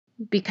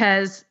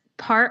 because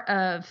part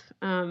of,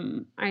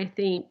 I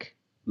think,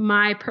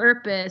 my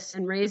purpose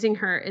in raising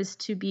her is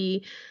to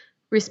be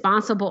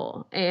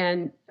responsible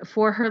and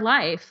for her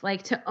life,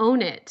 like to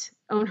own it,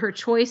 own her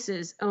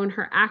choices, own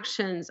her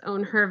actions,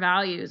 own her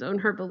values, own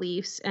her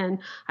beliefs. And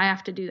I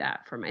have to do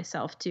that for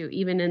myself too,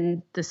 even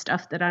in the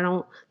stuff that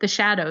the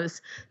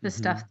shadows, the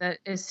stuff that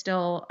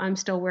I'm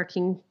still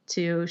working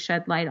to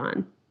shed light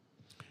on.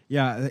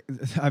 Yeah.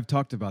 I've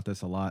talked about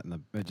this a lot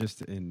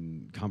just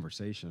in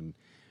conversation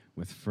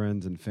with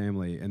friends and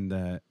family, and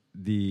I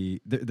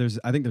think there's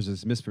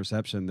this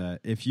misperception that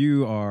if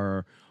you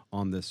are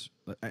on this,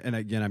 and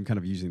again, I'm kind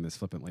of using this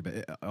flippantly,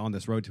 but on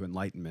this road to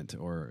enlightenment,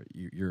 or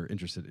you're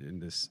interested in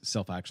this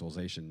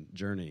self-actualization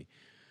journey,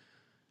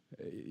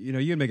 you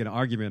can make an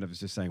argument of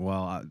just saying,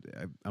 well,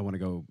 I want to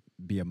go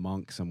be a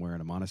monk somewhere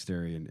in a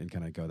monastery and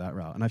kind of go that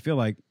route. And I feel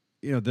like,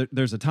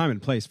 there's a time and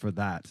place for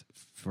that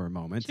for a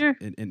moment. Sure.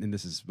 And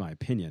this is my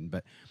opinion,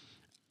 but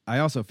I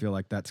also feel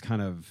like that's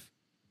kind of,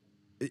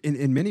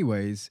 in many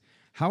ways,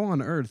 how on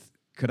earth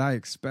could I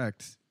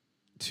expect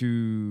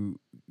to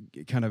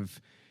kind of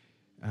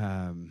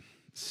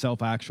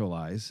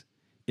self-actualize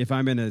if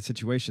I'm in a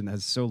situation that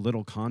has so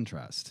little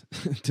contrast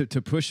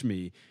to push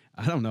me?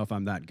 I don't know if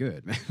I'm that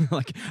good.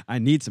 Like, I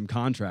need some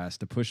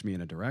contrast to push me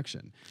in a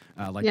direction.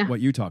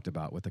 What you talked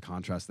about with the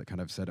contrast that kind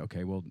of said,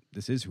 okay, well,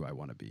 this is who I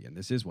want to be and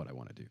this is what I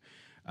want to do.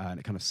 And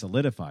it kind of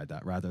solidified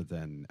that rather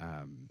than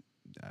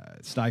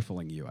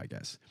stifling you, I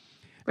guess.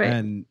 Right.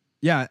 And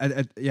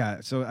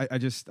yeah. So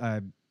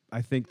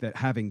I think that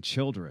having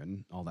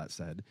children, all that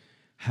said,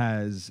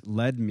 has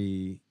led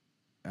me,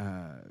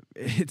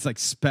 it's like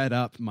sped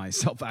up my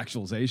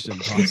self-actualization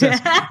process.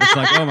 It's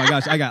like, oh my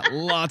gosh, I got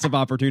lots of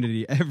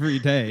opportunity every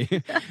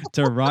day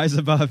to rise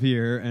above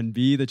here and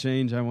be the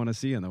change I want to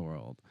see in the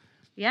world.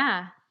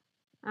 Yeah.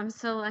 I'm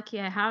so lucky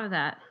I have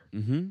that.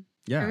 Mm-hmm.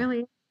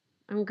 Yeah.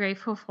 I'm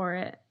grateful for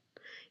it.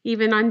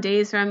 Even on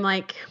days where I'm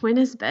like, when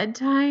is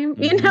bedtime?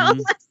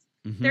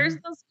 There's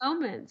those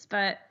moments,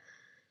 but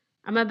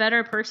I'm a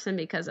better person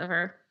because of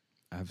her.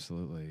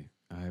 Absolutely.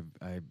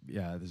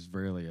 There's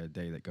rarely a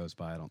day that goes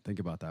by I don't think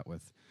about that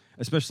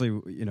especially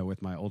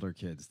with my older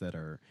kids that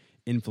are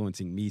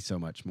influencing me so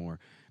much more,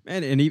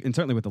 and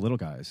certainly with the little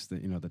guys,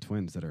 the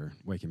twins that are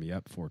waking me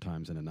up 4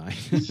 times in a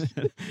night,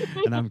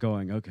 and I'm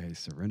going, okay,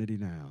 serenity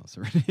now,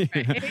 serenity.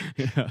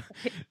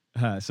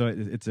 Right. So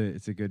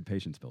it's a good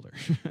patience builder.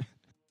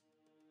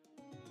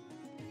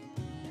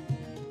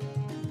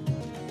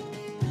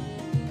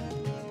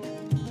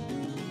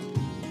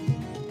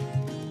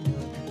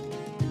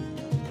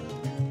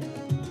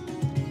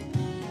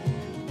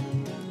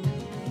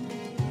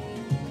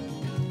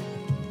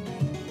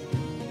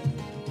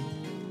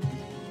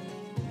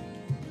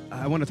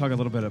 I want to talk a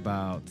little bit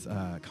about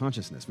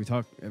consciousness.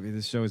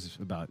 This show is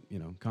about,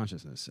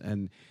 consciousness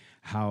and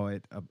how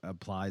it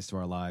applies to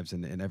our lives,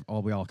 and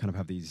we all kind of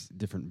have these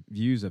different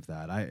views of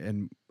that.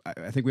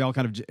 I think we all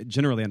kind of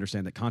generally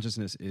understand that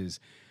consciousness is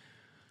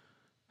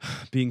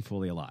being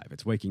fully alive.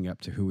 It's waking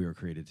up to who we were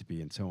created to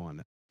be, and so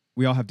on.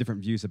 We all have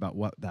different views about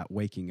what are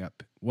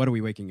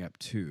we waking up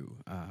to?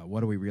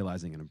 What are we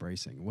realizing and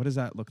embracing? What does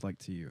that look like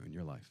to you in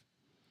your life?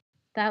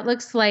 That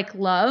looks like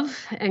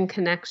love and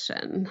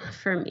connection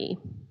for me.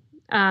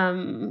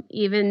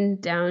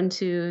 Even down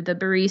to the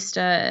barista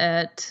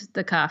at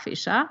the coffee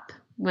shop.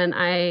 When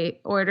I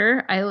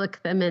order, I look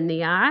them in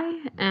the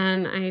eye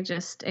and I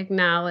just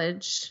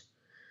acknowledge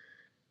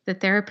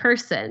that they're a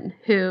person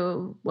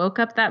who woke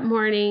up that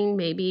morning,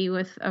 maybe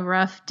with a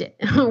rough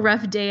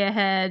day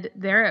ahead.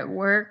 They're at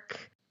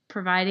work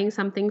providing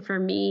something for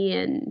me,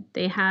 and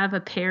they have a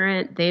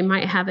parent. They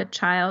might have a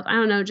child. I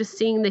don't know, just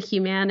seeing the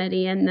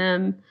humanity in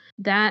them,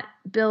 that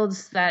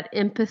builds that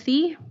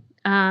empathy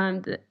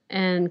and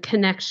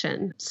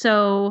connection.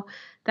 So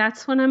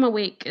that's when I'm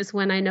awake, is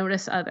when I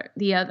notice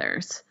the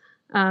others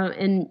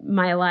in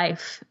my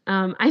life.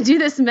 I do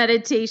this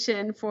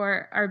meditation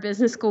for our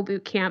business school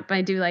boot camp.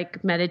 I do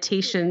like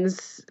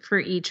meditations for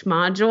each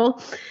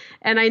module.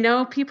 And I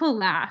know people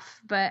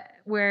laugh, but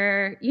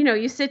where,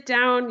 you sit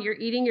down, you're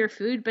eating your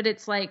food, but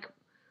it's like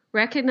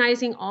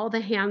recognizing all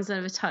the hands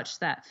that have touched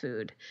that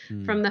food,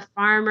 from the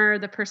farmer,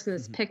 the person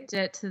that's picked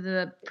it, to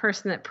the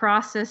person that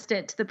processed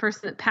it, to the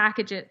person that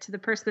packaged it, to the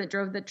person that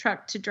drove the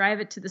truck to drive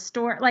it to the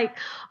store,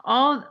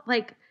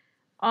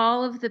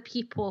 all of the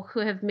people who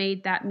have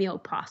made that meal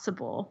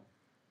possible.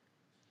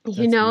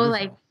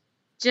 Beautiful.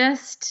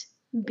 Just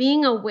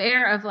being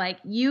aware of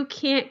you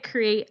can't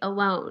create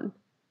alone.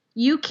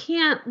 You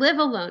can't live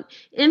alone.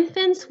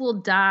 Infants will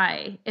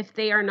die if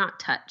they are not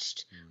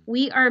touched.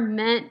 We are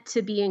meant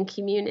to be in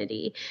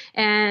community.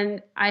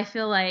 And I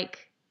feel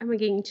like I'm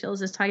getting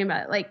chills just talking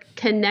about it.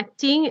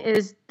 Connecting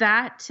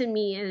to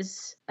me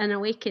is an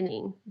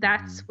awakening.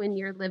 That's when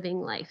you're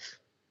living life.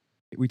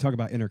 We talk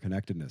about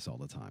interconnectedness all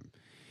the time.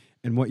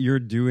 And what you're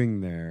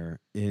doing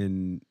there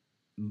in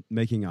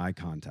making eye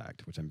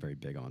contact, which I'm very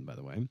big on, by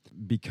the way,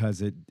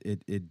 because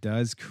it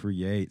does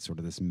create sort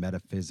of this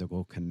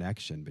metaphysical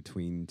connection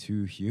between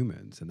two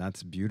humans, and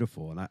that's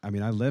beautiful.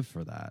 And I live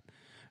for that.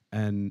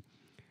 And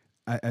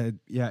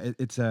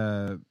it's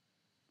an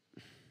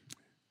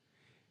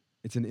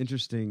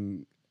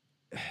interesting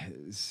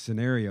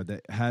scenario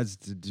that has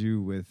to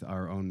do with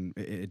our own,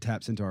 it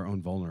taps into our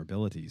own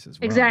vulnerabilities as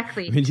well.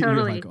 Exactly. Totally.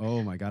 You're like,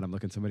 oh my God, I'm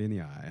looking somebody in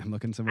the eye. I'm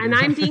looking somebody and in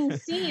the I'm eye. being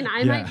seen.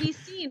 I might be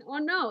seen. Oh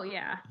no.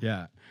 Yeah.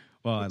 Yeah.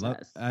 Well,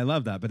 I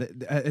love that. But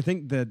I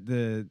think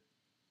that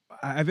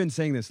I've been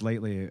saying this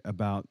lately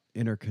about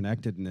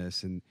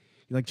interconnectedness, and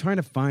trying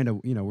to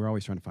find we're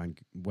always trying to find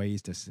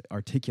ways to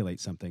articulate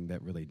something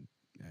that really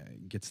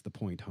gets the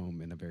point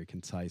home in a very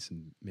concise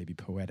and maybe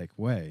poetic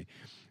way.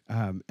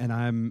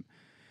 And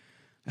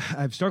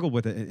I've struggled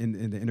with it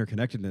in the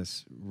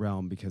interconnectedness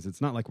realm, because it's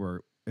not like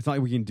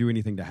we can do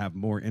anything to have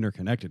more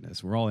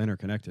interconnectedness. We're all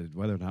interconnected,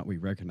 whether or not we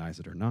recognize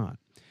it or not.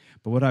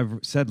 But what I've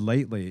said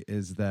lately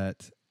is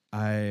that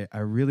I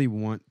really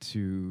want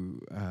to,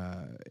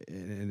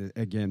 and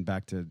again,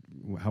 back to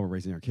how we're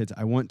raising our kids,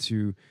 I want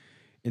to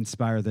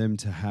inspire them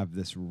to have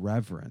this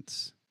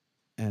reverence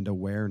and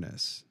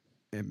awareness,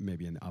 and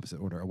maybe in the opposite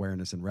order,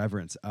 awareness and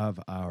reverence of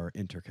our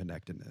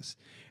interconnectedness.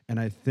 And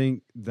I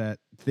think that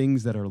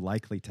things that are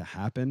likely to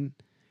happen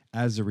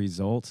as a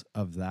result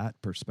of that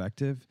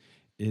perspective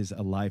is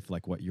a life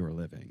like what you're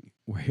living,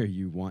 where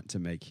you want to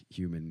make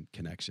human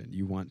connection.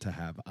 You want to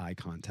have eye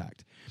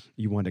contact.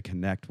 You want to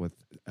connect with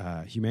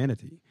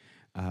humanity,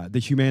 the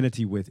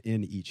humanity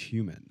within each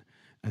human,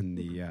 and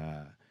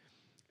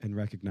and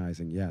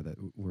recognizing, that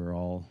we're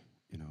all,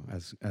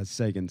 as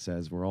Sagan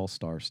says, we're all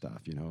star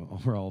stuff.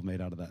 We're all made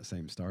out of that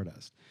same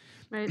stardust.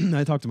 Right.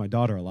 I talk to my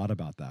daughter a lot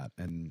about that,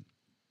 and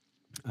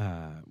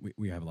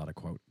we have a lot of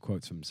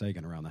quotes from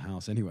Sagan around the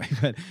house anyway,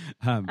 but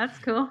that's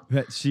cool.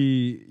 But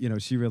she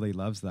really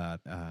loves that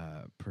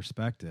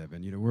perspective,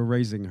 and we're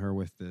raising her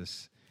with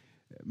this,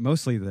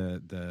 mostly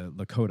the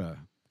Lakota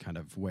kind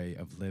of way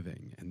of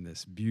living, and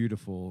this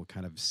beautiful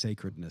kind of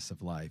sacredness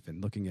of life,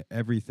 and looking at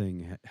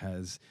everything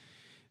has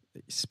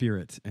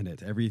spirit in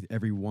it,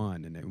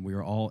 everyone, and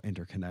we're all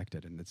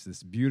interconnected, and it's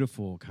this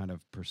beautiful kind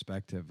of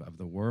perspective of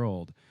the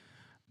world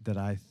that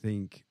I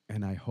think,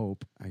 and I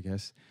hope, I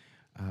guess,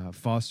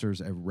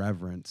 fosters a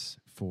reverence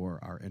for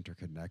our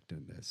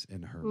interconnectedness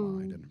in her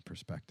mind and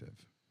perspective.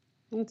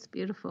 It's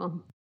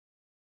beautiful.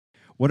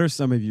 What are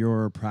some of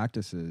your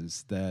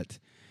practices that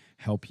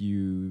help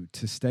you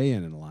to stay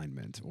in an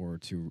alignment, or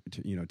to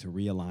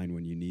realign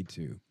when you need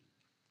to?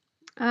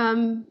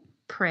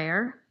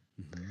 Prayer.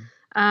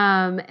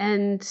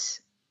 And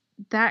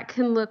that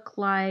can look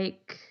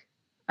like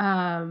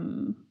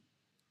holding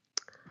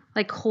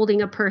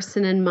a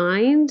person in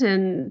mind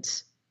and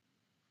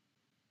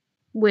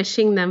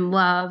wishing them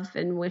love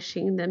and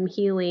wishing them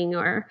healing,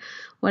 or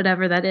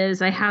whatever that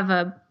is. I have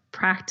a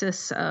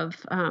practice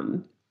of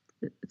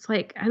it's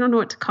like, I don't know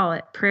what to call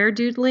it, prayer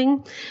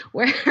doodling,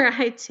 where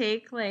I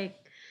take like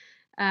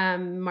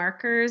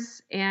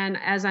markers, and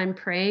as I'm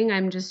praying,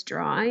 I'm just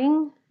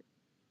drawing,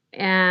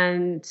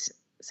 and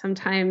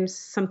sometimes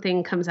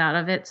something comes out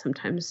of it.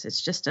 Sometimes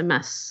it's just a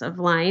mess of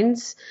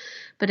lines,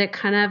 but it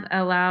kind of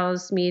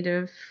allows me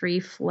to free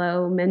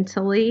flow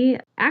mentally.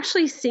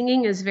 Actually,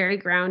 singing is very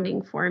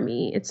grounding for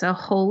me. It's a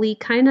holy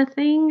kind of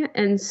thing.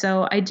 And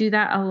so I do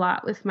that a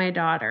lot with my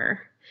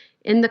daughter.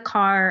 In the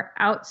car,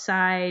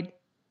 outside,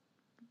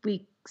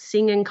 we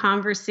sing in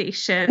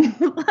conversation.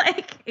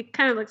 Like, it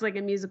kind of looks like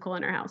a musical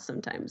in our house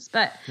sometimes,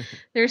 but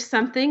there's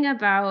something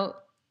about,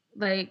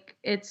 like,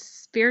 it's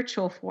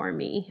spiritual for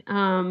me.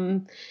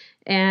 And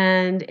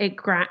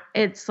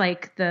it's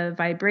like the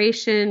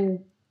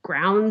vibration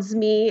grounds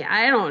me.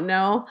 I don't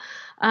know.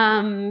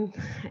 And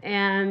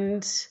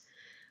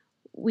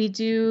we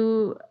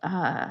do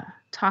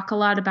talk a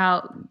lot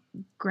about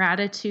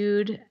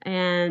gratitude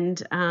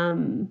and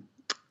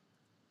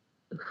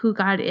who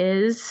God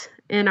is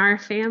in our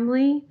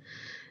family.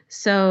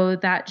 So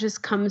that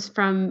just comes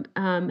from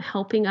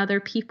helping other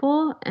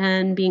people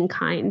and being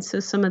kind. So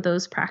some of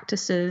those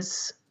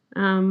practices,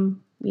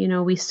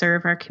 we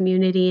serve our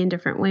community in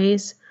different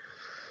ways.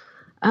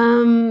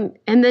 And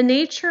the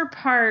nature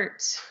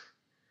part,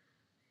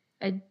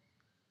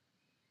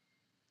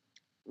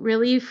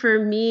 really for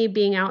me,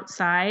 being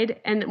outside,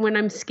 and when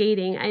I'm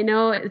skating, I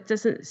know it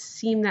doesn't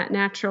seem that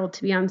natural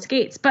to be on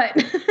skates,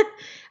 but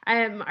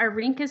our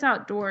rink is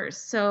outdoors.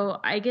 So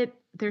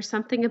there's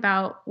something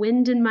about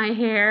wind in my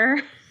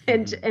hair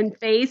and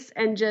face,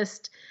 and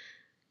just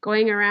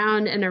going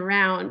around and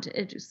around.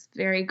 It's just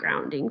very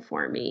grounding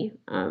for me.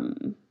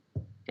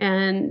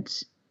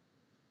 And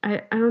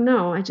I don't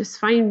know, I just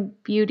find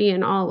beauty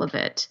in all of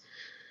it.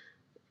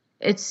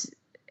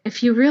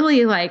 If you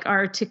really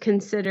are to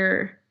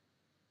consider,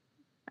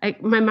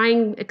 my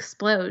mind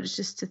explodes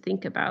just to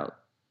think about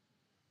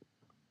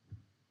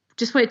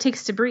just what it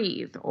takes to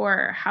breathe,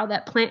 or how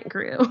that plant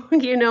grew.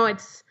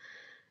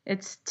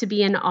 It's to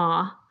be in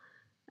awe.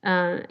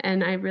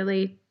 And I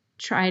really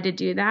try to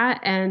do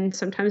that. And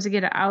sometimes I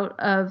get out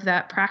of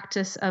that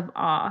practice of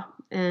awe,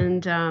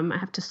 and I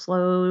have to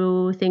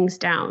slow things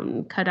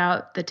down, cut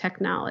out the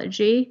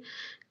technology,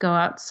 go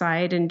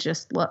outside and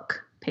just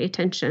look, pay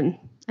attention.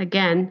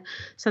 Again,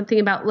 something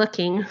about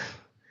looking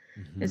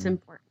is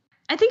important.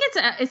 I think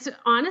it's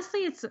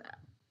honestly,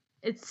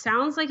 it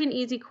sounds like an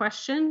easy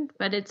question,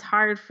 but it's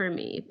hard for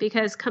me,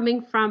 because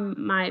coming from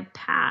my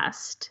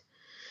past,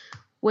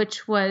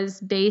 which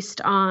was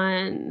based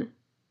on,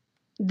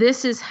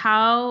 this is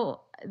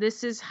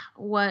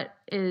what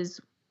is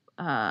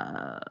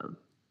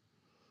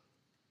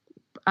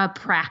a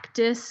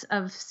practice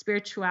of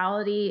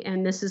spirituality,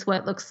 and this is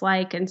what it looks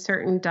like in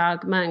certain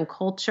dogma and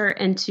culture,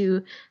 and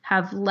to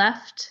have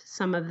left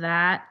some of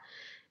that,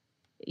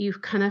 you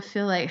kind of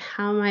feel like,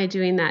 how am I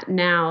doing that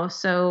now?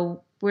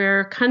 So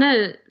we're kind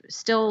of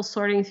still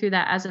sorting through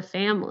that as a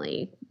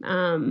family,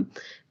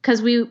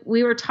 because we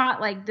were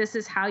taught, this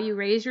is how you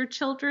raise your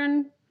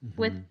children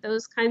with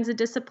those kinds of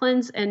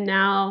disciplines, and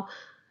now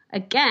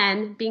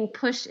again being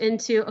pushed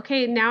into,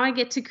 okay, now I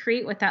get to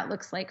create what that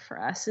looks like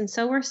for us. And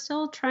so we're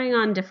still trying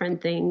on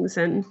different things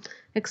and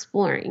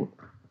exploring.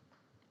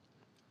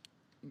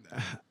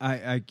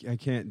 I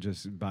can't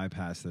just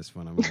bypass this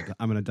one.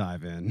 I'm gonna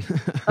dive in.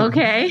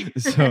 Okay.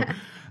 So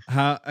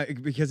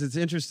because it's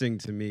interesting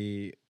to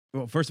me.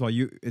 Well, first of all,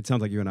 it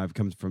sounds like you and I have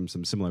come from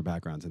some similar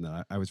backgrounds, in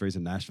that I was raised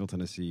in Nashville,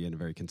 Tennessee, in a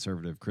very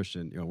conservative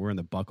Christian. We're in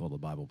the buckle of the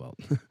Bible Belt.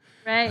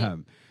 Right.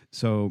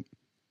 So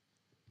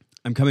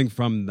I'm coming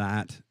from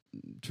that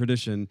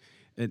tradition,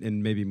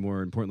 and maybe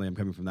more importantly, I'm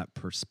coming from that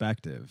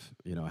perspective.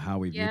 How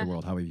we view the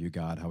world, how we view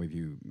God, how we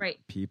view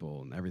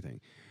people, and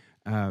everything.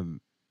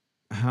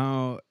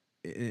 How,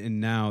 and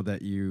now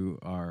that you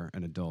are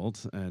an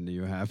adult and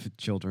you have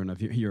children,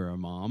 you're a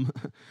mom.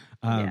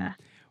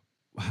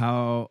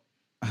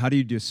 How do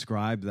you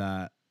describe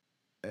that?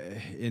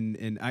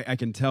 I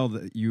can tell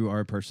that you are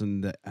a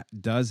person that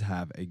does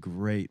have a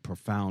great,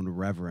 profound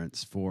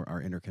reverence for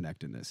our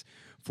interconnectedness,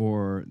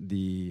 for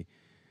the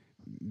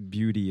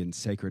beauty and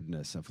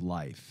sacredness of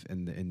life,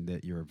 and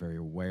that you're very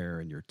aware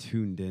and you're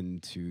tuned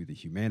into the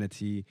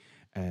humanity,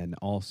 and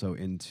also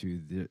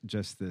into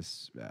just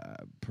this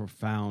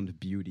profound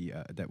beauty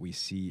that we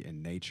see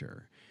in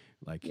nature.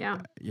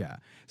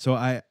 So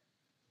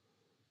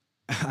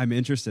I'm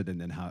interested in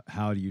then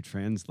how do you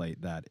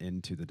translate that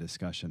into the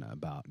discussion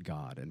about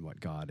God and what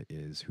God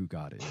is, who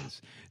God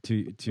is,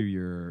 to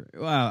your,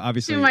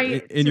 obviously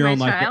in your own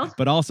life,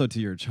 but also to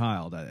your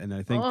child. And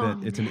I think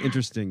that it's an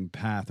interesting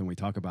path, and we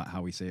talk about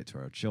how we say it to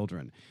our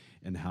children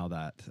and how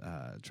that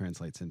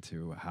translates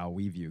into how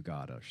we view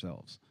God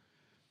ourselves.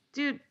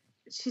 Dude,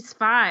 she's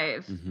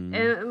 5,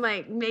 and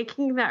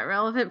making that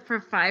relevant for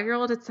a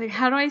 5-year-old, it's like,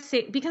 how do I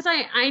say, because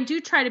I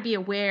do try to be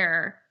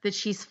aware that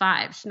she's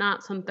 5. She's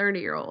not some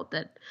 30-year-old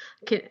that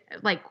can,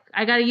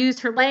 I got to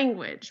use her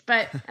language,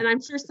 and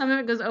I'm sure some of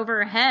it goes over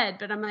her head,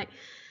 but I'm like,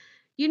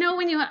 when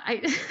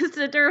I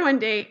sit there one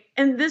day,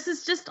 and this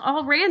is just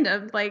all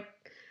random,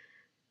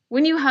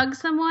 when you hug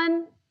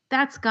someone,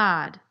 that's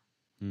God.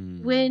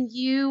 When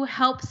you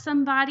help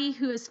somebody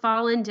who has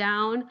fallen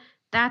down,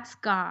 that's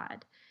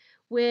God.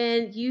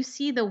 When you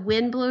see the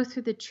wind blow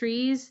through the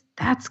trees,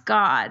 that's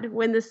God.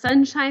 When the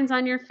sun shines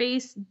on your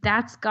face,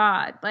 that's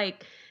God.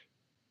 Like,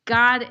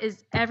 God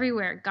is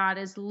everywhere. God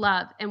is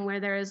love. And where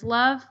there is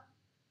love,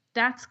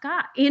 that's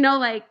God.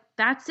 Like,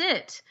 that's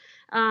it.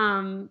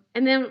 And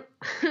then,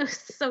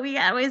 so we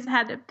always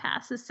had to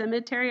pass the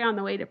cemetery on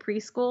the way to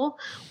preschool,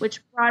 which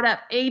brought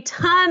up a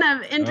ton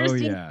of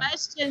interesting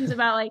questions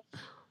about, like,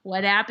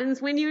 what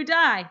happens when you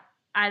die?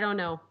 I don't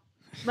know.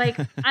 Like,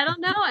 I don't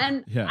know.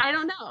 And I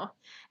don't know.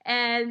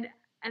 And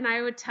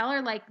I would tell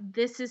her, like,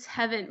 this is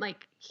heaven.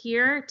 Like,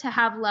 here, to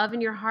have love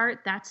in your heart,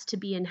 that's to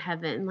be in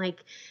heaven.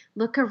 Like,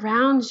 look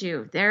around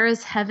you. There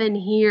is heaven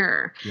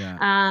here.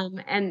 Yeah.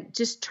 And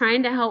just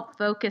trying to help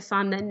focus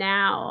on the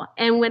now.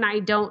 And when I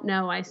don't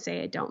know, I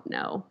say I don't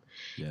know.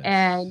 Yes.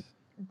 And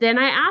then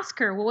I ask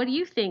her, well, what do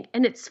you think?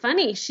 And it's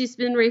funny. She's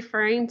been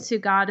referring to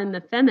God in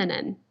the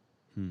feminine.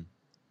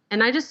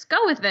 And I just go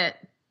with it.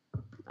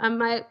 I'm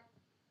like,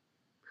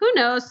 who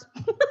knows?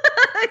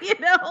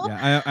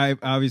 Yeah, I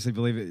obviously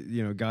believe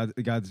it.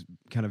 God's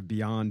kind of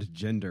beyond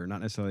gender,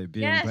 not necessarily a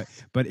being,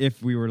 yes. but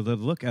if we were to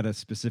look at a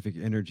specific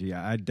energy,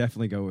 I'd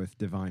definitely go with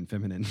divine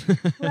feminine.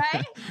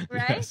 Right.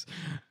 Yes.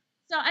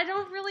 So I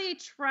don't really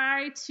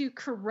try to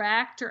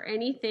correct or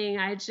anything.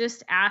 I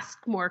just ask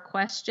more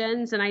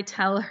questions and I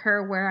tell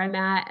her where I'm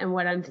at and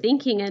what I'm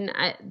thinking, and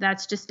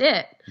that's just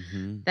it.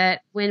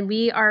 That when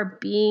we are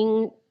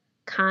being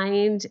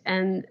kind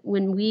and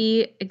when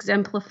we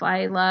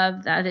exemplify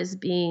love, that is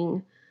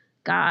being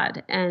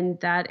God, and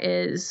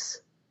that's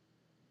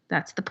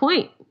the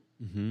point.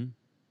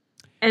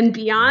 And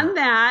beyond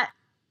that,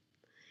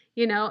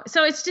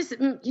 so it's just,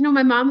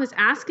 my mom was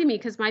asking me,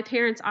 because my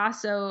parents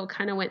also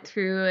kind of went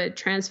through a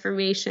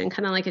transformation,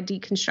 kind of like a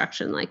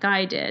deconstruction like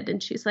I did.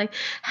 And she's like,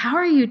 how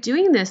are you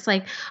doing this?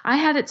 Like, I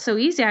had it so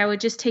easy. I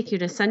would just take you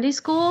to Sunday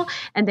school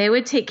and they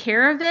would take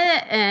care of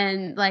it.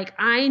 And like,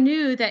 I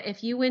knew that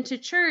if you went to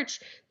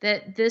church,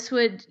 that this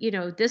would,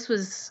 this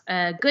was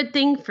a good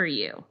thing for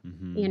you,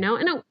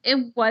 and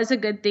it was a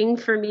good thing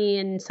for me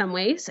in some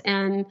ways.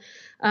 And,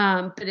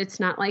 but it's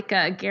not like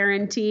a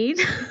guaranteed,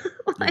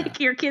 like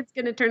your kid's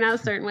going to turn out a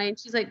certain way. And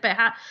she's like, but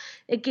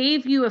it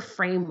gave you a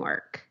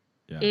framework,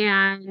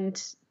 and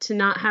to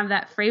not have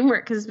that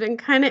framework has been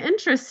kind of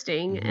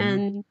interesting.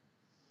 And,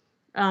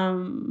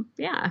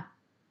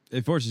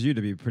 it forces you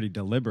to be pretty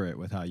deliberate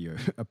with how you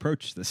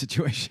approach the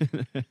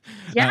situation.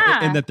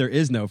 And that there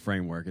is no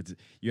framework.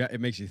 It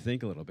makes you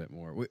think a little bit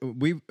more.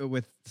 We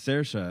with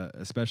Saoirse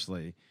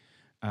especially,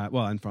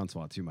 and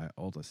Francois too, my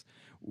oldest,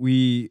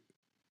 we've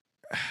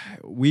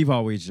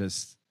always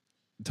just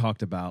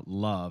talked about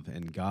love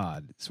and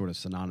God sort of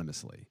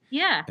synonymously.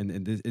 Yeah.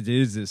 And it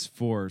is this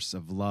force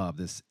of love,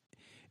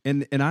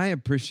 and I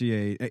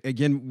appreciate,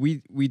 again,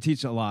 we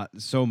teach a lot,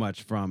 so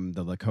much from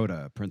the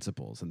Lakota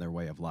principles and their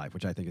way of life,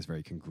 which I think is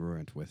very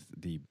congruent with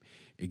the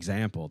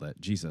example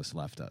that Jesus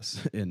left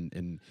us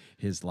in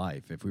his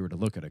life. If we were to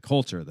look at a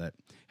culture that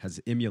has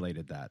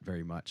emulated that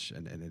very much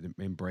and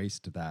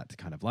embraced that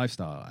kind of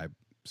lifestyle, I've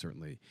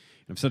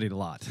studied a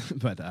lot,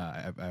 but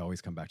I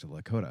always come back to the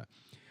Lakota.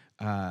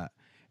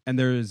 And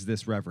there is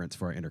this reverence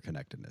for our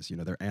interconnectedness.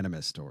 They're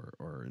animist,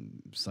 or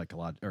in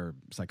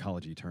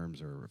psychology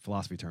terms or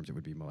philosophy terms, it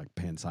would be more like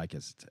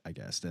panpsychist, I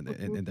guess.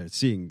 And they're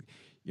seeing,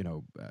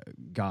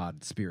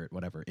 God, spirit,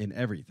 whatever, in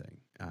everything.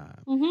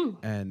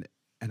 And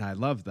I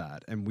love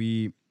that. And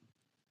we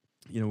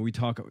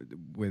talk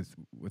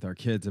with our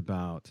kids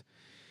about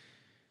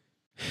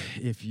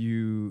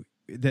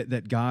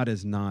that God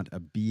is not a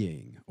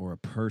being or a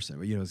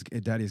person.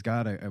 Daddy's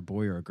got a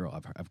boy or a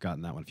girl. I've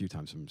gotten that one a few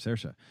times from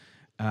Saoirse.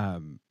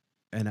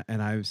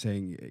 And I was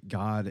saying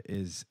God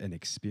is an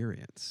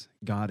experience.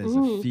 God is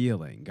a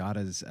feeling. God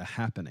is a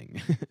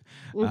happening.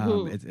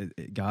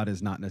 God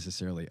is not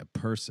necessarily a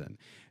person.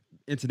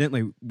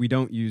 Incidentally, we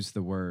don't use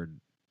the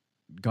word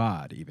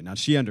God even. Now,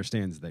 she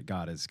understands that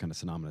God is kind of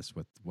synonymous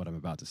with what I'm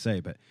about to say,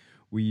 but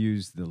we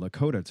use the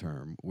Lakota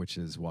term, which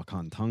is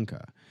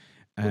Wakantanka.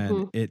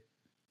 And it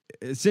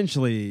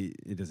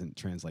doesn't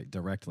translate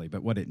directly,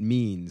 but what it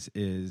means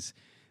is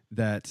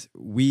that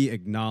we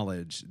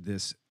acknowledge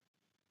this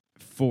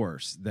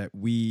force that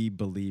we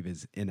believe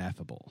is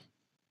ineffable,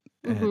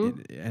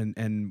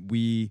 and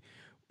we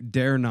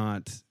dare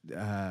not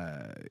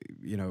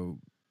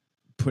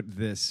put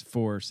this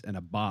force in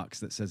a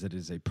box that says it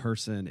is a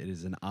person, it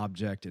is an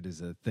object, it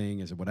is a thing,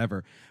 is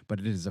whatever, but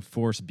it is a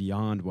force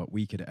beyond what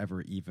we could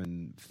ever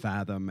even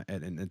fathom,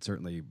 and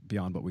certainly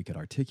beyond what we could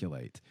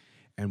articulate.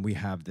 And we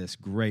have this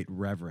great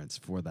reverence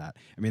for that.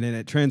 I mean, and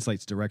it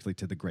translates directly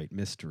to the great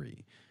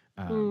mystery.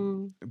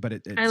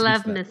 But I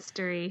love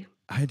mystery.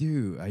 I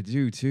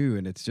do too.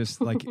 And it's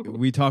just like,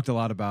 we talked a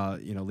lot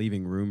about,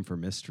 leaving room for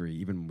mystery,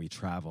 even when we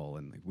travel,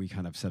 and we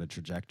kind of set a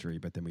trajectory,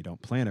 but then we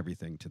don't plan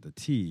everything to the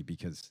T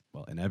because,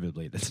 well,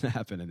 inevitably it doesn't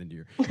happen, and then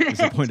you're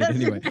disappointed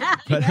anyway.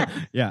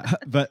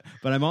 But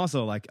but I'm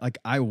also like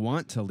I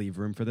want to leave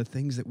room for the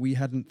things that we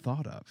hadn't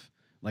thought of.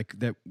 Like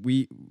that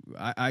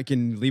I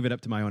can leave it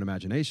up to my own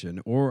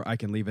imagination, or I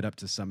can leave it up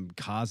to some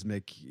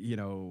cosmic,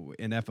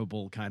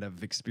 ineffable kind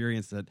of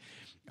experience that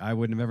I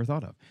wouldn't have ever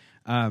thought of.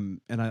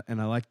 And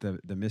I like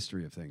the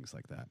mystery of things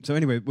like that. So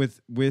anyway,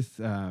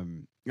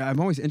 I'm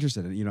always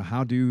interested in,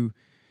 how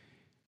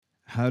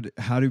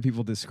do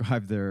people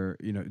describe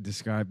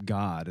describe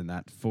God and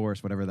that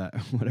force, whatever that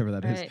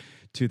right. is,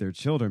 to their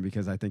children?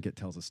 Because I think it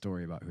tells a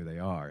story about who they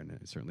are, and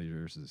certainly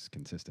yours is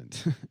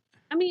consistent.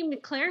 I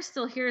mean, Claire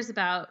still hears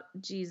about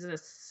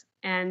Jesus,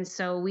 and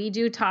so we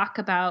do talk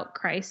about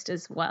Christ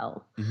as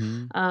well.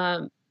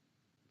 Mm-hmm.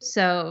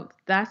 So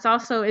that's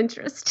also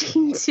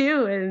interesting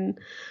too,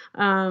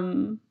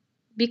 and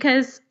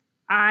because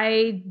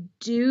I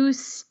do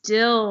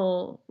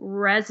still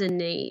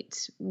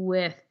resonate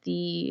with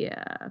the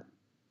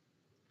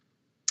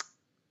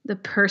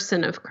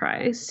person of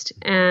Christ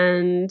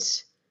and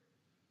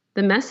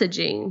the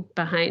messaging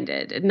behind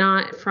it,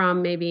 not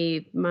from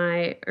maybe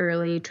my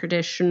early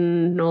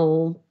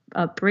traditional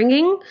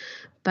upbringing,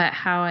 but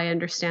how I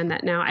understand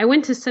that now. I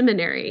went to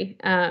seminary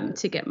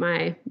to get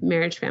my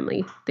marriage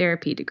family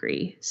therapy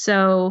degree.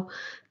 So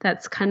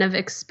that's kind of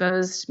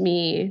exposed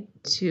me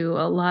to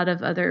a lot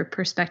of other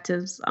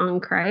perspectives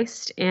on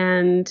Christ.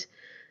 And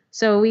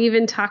so we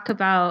even talk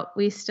about,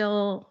 we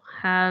still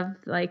have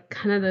like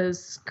kind of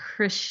those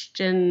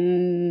Christian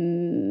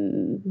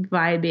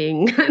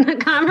vibing kind of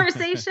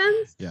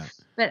conversations, yeah.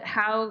 But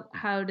how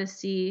to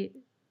see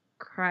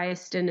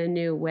Christ in a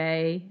new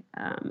way,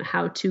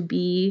 how to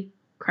be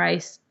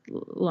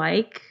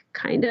Christ-like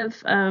kind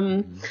of.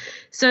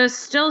 So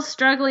still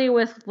struggling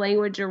with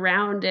language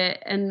around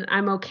it, and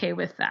I'm okay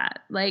with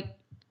that. Like,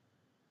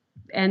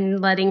 and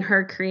letting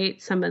her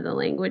create some of the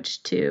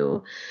language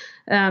too.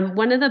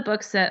 One of the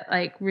books that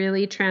like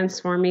really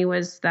transformed me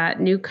was that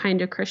New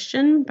Kind of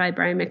Christian by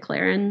Brian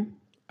McLaren.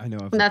 I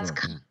know. That's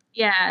book,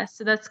 yeah.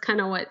 So that's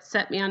kind of what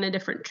set me on a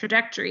different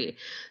trajectory.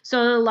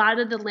 So a lot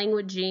of the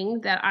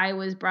languaging that I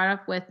was brought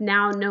up with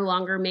now no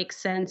longer makes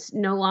sense.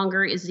 No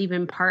longer is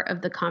even part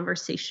of the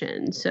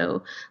conversation.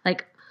 So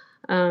like,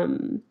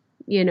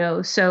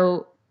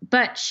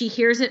 but she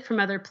hears it from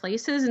other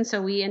places. And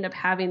so we end up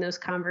having those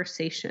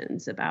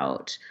conversations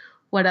about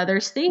what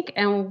others think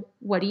and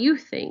what do you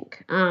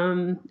think?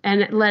 And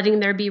letting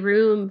there be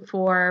room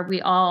for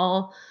we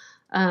all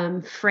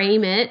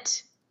frame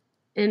it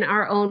in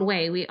our own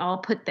way. We all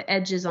put the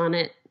edges on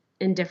it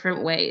in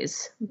different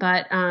ways,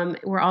 but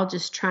we're all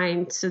just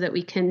trying so that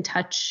we can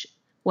touch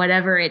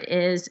whatever it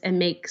is and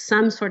make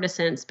some sort of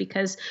sense,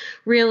 because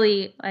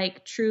really,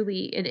 like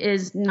truly, it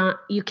is not,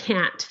 you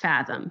can't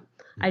fathom,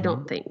 I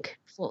don't think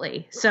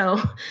fully.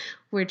 So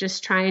we're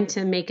just trying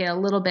to make it a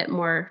little bit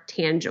more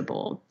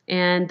tangible,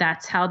 and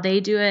that's how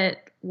they do it.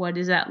 What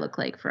does that look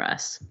like for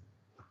us?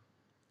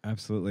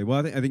 Absolutely.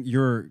 Well, I think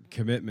your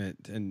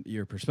commitment and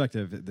your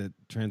perspective that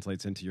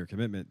translates into your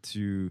commitment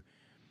to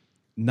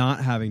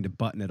not having to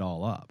button it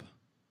all up.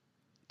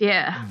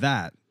 Yeah.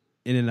 That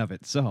in and of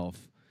itself,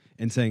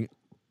 and saying,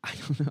 I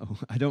don't know,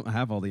 I don't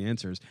have all the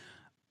answers.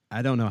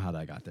 I don't know how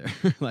that got there.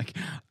 Like,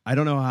 I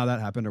don't know how that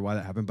happened or why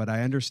that happened, but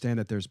I understand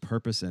that there's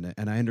purpose in it.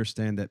 And I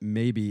understand that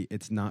maybe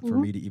it's not for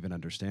me to even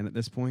understand at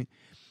this point.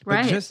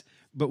 Right.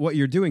 But what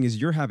you're doing is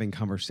you're having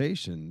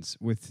conversations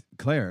with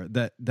Claire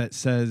that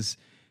says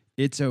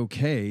it's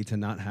okay to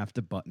not have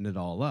to button it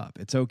all up.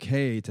 It's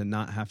okay to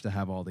not have to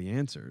have all the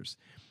answers.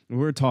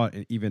 We're taught,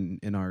 even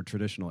in our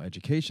traditional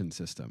education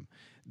system,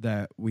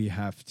 that we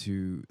have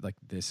to, like,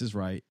 this is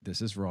right,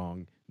 this is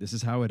wrong, this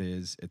is how it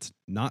is, it's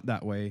not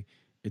that way,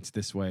 it's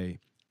this way,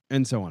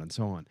 and so on and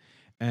so on.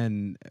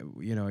 And,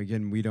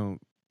 again,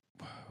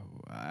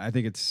 I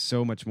think it's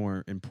so much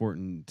more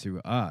important to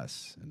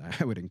us, and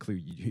I would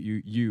include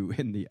you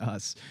in the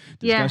us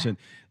discussion,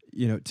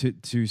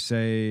 to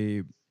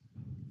say,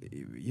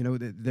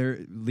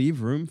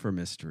 leave room for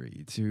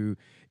mystery, to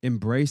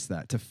embrace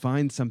that, to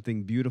find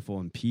something beautiful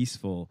and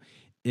peaceful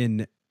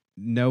in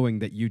knowing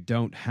that you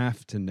don't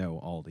have to know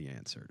all the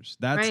answers.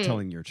 That's right.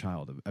 Telling your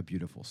child a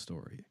beautiful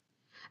story.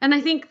 And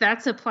I think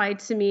that's applied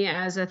to me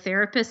as a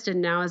therapist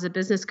and now as a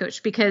business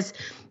coach, because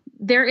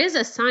there is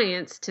a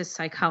science to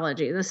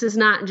psychology. This is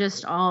not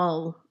just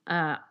all,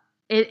 but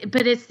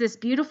it's this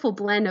beautiful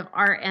blend of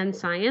art and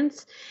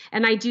science.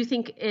 And I do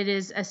think it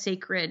is a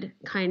sacred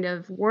kind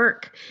of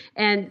work.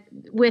 And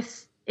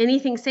with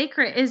anything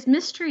sacred is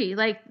mystery.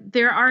 Like,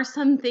 there are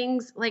some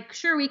things, like,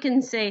 sure, we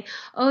can say,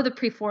 oh, the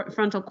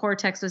prefrontal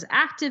cortex was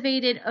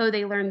activated. Oh,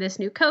 they learned this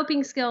new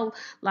coping skill,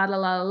 la, la,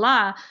 la, la,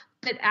 la.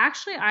 But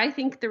actually, I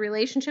think the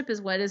relationship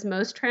is what is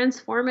most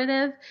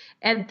transformative,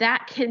 and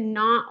that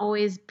cannot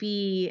always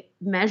be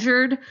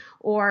measured,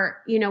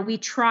 or, we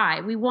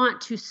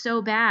want to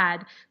so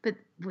bad, but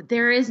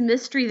there is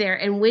mystery there.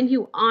 And when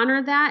you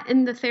honor that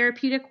in the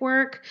therapeutic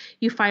work,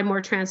 you find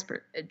more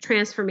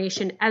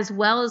transformation, as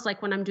well as,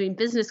 like, when I'm doing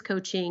business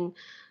coaching,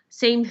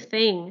 same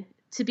thing.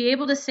 To be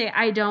able to say,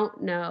 I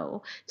don't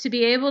know, to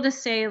be able to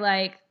say,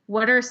 like,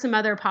 what are some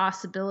other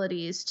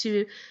possibilities,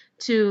 to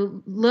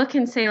look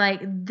and say,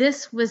 like,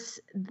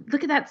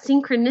 look at that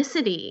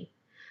synchronicity.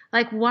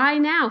 Like, why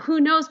now? Who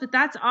knows? But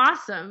that's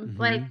awesome.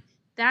 Mm-hmm. Like,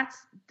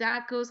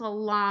 that goes a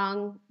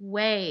long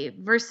way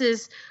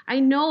versus I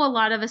know a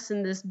lot of us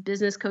in this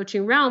business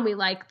coaching realm, we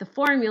like the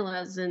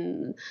formulas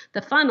and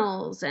the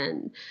funnels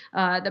and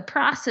the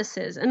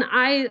processes. And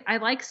I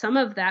like some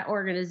of that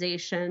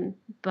organization,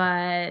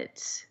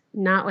 but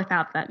not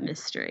without that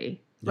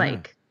mystery. Yeah.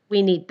 Like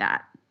we need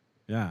that.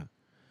 Yeah.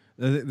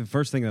 The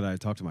first thing that I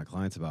talk to my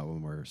clients about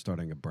when we're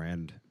starting a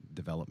brand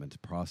development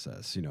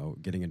process,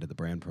 getting into the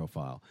brand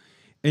profile.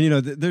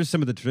 And, there's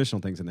some of the traditional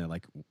things in there,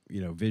 like,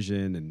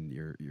 vision and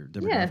your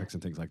demographics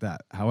and things like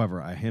that.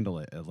 However, I handle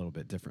it a little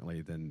bit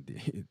differently than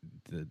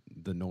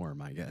the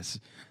norm, I guess.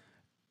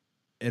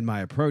 And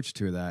my approach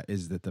to that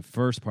is that the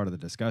first part of the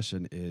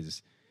discussion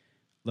is,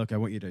 look, I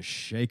want you to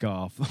shake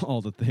off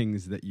all the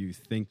things that you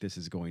think this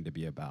is going to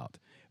be about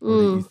or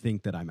that you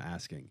think that I'm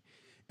asking.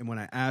 And when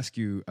I ask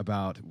you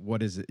about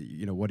what is it,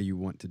 what do you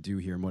want to do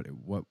here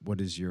and what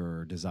is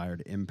your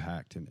desired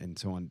impact and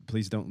so on,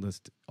 please don't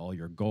list all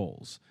your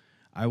goals.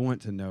 I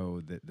want to know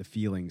the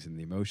feelings and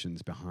the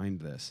emotions behind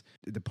this,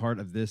 the part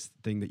of this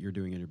thing that you're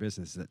doing in your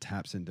business that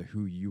taps into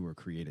who you were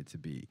created to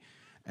be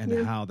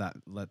and how that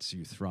lets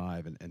you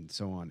thrive and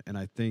so on. And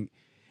I think,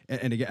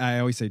 and again, I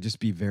always say, just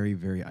be very,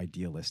 very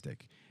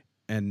idealistic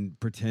and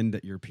pretend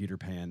that you're Peter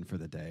Pan for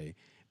the day.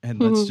 And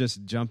let's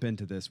just jump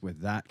into this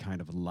with that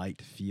kind of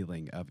light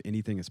feeling of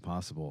anything is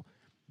possible.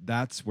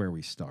 That's where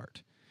we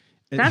start.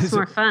 That's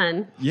more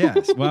fun.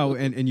 Yes. Well,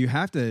 and you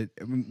have to,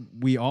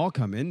 we all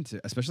come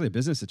into, especially a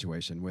business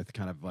situation with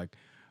kind of like,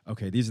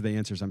 okay, these are the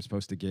answers I'm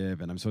supposed to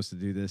give and I'm supposed to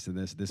do this and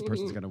this. This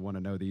person's going to want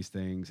to know these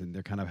things. And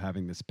they're kind of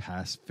having this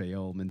pass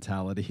fail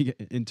mentality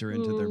enter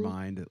into their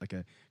mind, like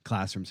a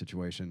classroom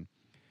situation.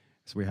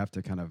 So we have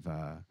to kind of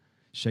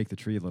shake the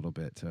tree a little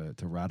bit to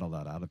rattle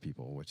that out of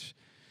people, which,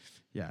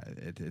 yeah,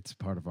 it's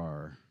part of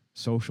our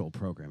social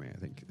programming, I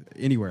think,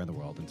 anywhere in the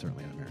world and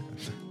certainly in America.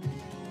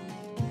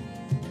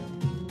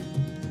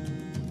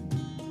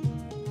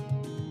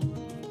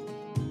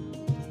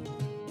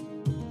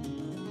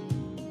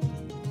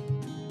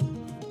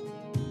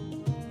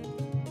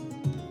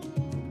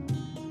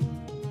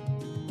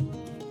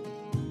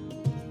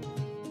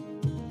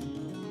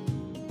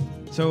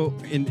 So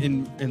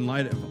in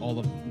light of all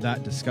of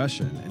that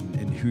discussion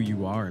and who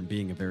you are and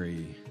being a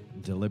very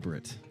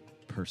deliberate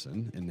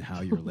person in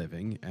how you're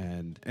living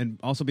and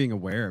also being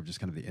aware of just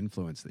kind of the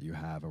influence that you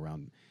have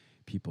around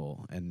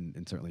people and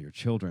certainly your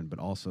children, but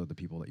also the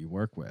people that you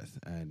work with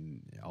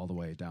and all the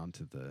way down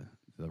to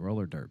the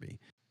roller derby.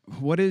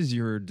 What is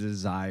your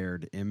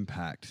desired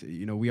impact?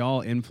 We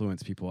all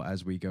influence people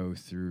as we go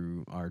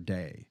through our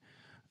day.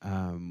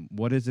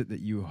 What is it that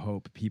you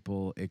hope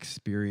people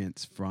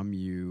experience from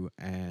you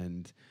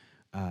and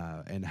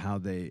how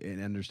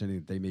and understanding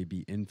that they may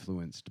be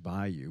influenced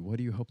by you? What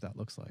do you hope that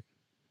looks like?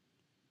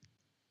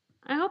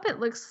 I hope it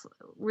looks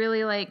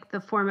really like the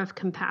form of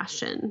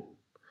compassion.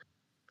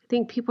 I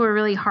think people are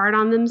really hard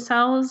on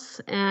themselves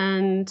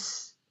and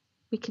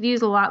we could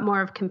use a lot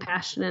more of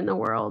compassion in the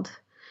world.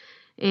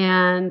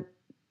 And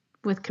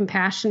with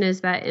compassion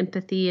is that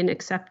empathy and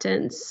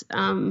acceptance.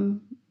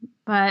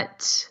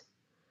 But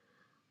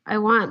I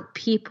want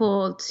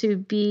people to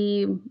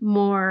be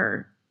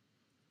more,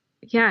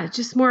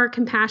 just more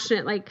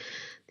compassionate. Like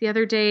the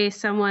other day,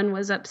 someone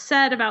was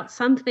upset about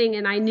something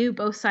and I knew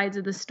both sides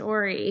of the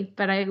story,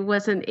 but I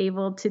wasn't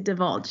able to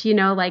divulge,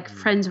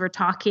 friends were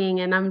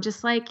talking and I'm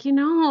just like,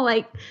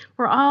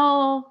 we're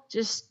all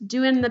just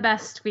doing the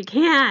best we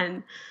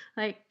can.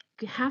 Like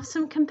have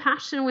some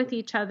compassion with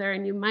each other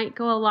and you might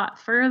go a lot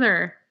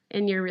further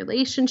in your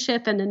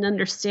relationship and in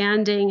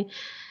understanding,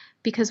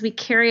 because we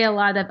carry a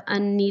lot of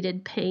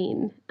unneeded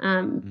pain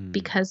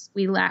because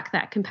we lack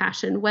that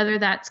compassion, whether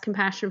that's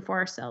compassion for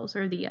ourselves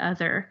or the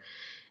other.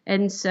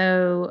 And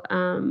so,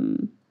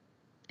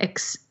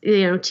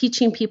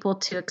 teaching people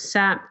to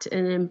accept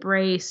and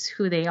embrace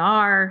who they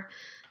are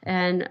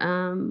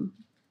and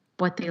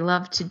what they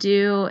love to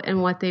do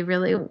and what they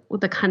really,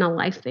 the kind of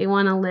life they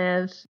want to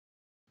live.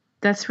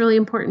 That's really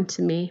important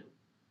to me.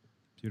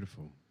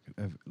 Beautiful.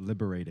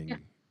 Liberating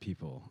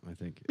people, I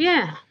think.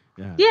 Yeah.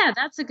 Yeah,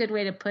 that's a good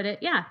way to put it.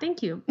 Yeah,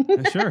 thank you.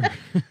 Sure.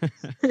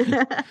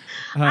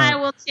 I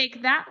will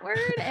take that word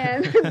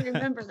and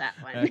remember that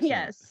one. Excellent.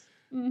 Yes.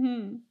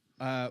 Mm-hmm.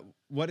 I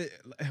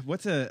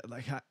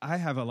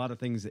have a lot of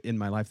things in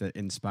my life that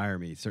inspire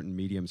me, certain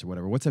mediums or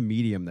whatever. What's a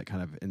medium that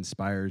kind of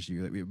inspires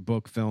you? Like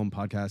book, film,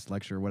 podcast,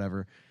 lecture,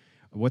 whatever.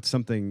 What's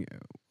something,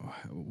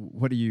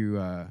 what do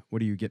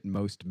you get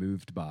most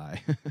moved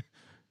by?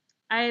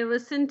 I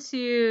listen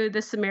to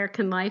This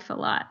American Life a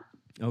lot.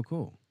 Oh,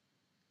 cool.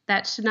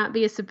 That should not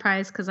be a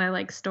surprise because I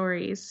like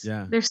stories.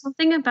 Yeah. There's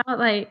something about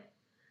like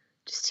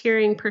just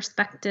hearing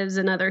perspectives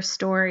and other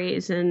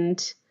stories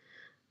and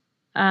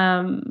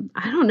I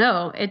don't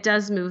know. It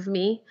does move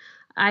me.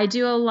 I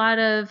do a lot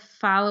of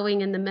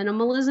following in the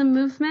minimalism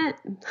movement.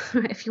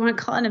 If you want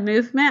to call it a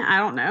movement, I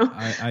don't know.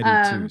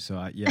 I do too.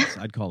 So yes,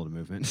 I'd call it a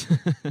movement.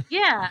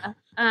 Yeah.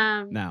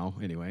 Now,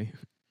 anyway.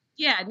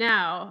 Yeah,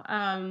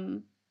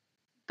 now.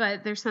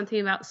 But there's something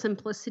about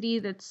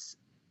simplicity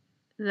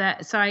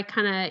so I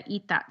kind of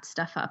eat that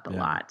stuff up a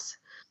lot.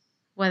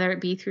 whether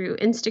it be through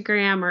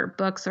Instagram or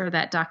books or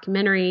that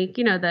documentary,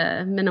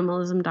 the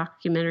minimalism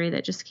documentary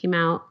that just came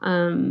out.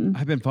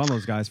 I've been following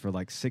those guys for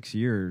like 6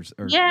 years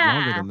or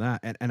longer than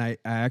that. And I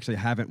actually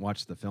haven't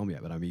watched the film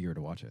yet, but I'm eager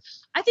to watch it.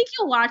 I think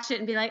you'll watch it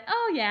and be like,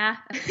 oh yeah,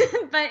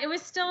 but it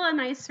was still a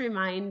nice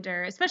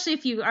reminder, especially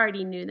if you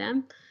already knew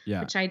them,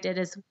 which I did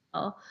as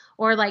well.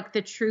 Or like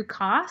The True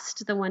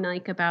Cost, the one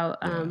like about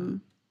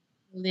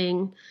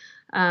living.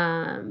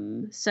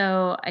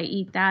 So I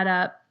eat that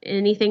up.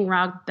 Anything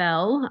Rob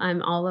Bell,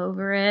 I'm all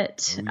over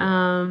it.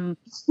 Oh,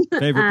 yeah.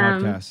 Favorite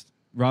podcast,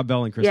 Rob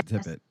Bell and Chris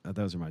Tippett.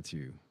 Those are my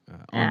two.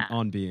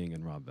 On Being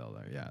and Rob Bell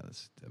there. Yeah,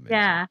 that's amazing.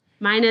 Yeah,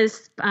 mine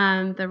is the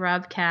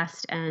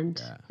Robcast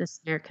and This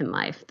American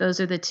Life.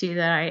 Those are the two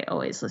that I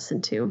always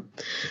listen to.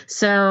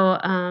 So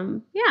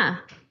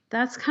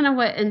that's kind of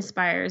what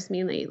inspires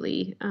me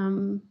lately.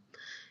 And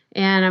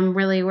I'm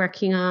really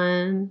working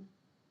on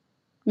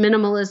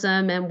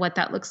minimalism and what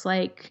that looks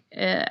like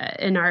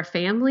in our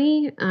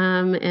family,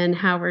 and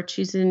how we're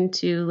choosing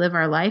to live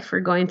our life. We're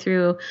going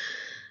through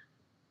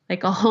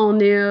like a whole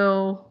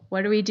new,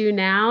 what do we do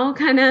now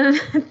kind of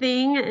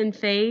thing and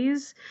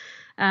phase.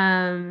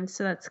 So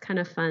that's kind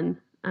of fun.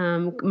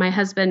 My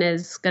husband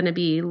is going to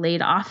be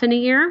laid off in a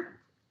year.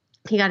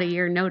 He got a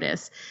year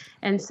notice.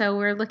 And so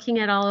we're looking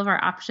at all of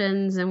our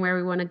options and where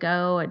we want to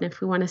go and if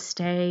we want to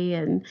stay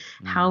and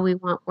how we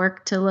want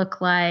work to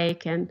look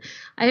like. And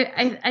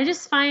I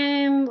just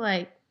find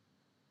like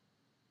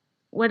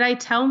what I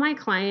tell my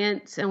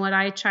clients and what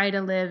I try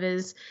to live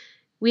is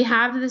we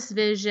have this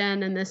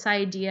vision and this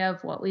idea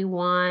of what we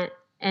want.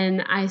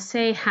 And I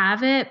say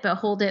have it, but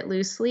hold it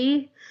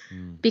loosely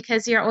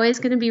because you're always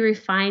going to be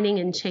refining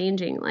and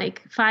changing.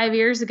 Like 5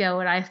 years ago,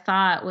 what I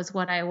thought was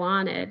what I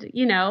wanted,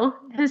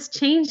 has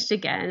changed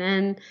again,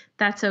 and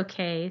that's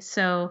okay.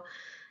 So,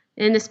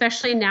 and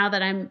especially now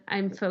that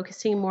I'm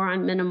focusing more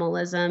on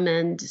minimalism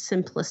and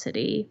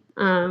simplicity.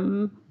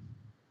 I'm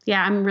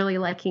really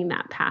liking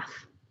that path.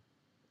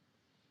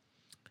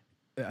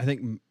 I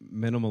think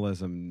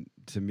minimalism,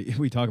 to me,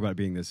 we talk about it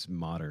being this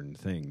modern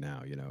thing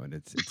now, and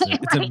it's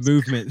a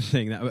movement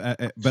thing.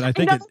 But I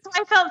think that's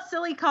why I felt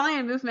silly calling it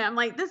a movement. I'm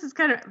like, this is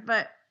kind of,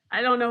 but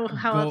I don't know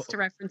how else to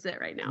reference it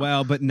right now.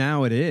 Well, but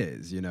now it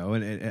is,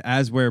 and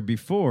as where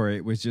before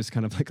it was just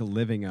kind of like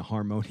living a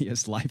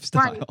harmonious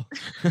lifestyle.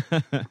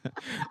 Right.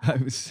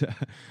 It was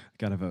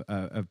kind of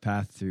a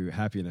path to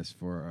happiness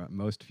for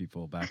most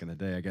people back in the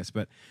day, I guess.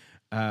 But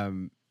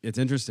it's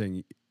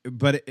interesting.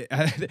 But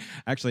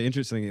actually,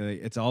 interestingly,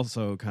 it's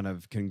also kind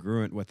of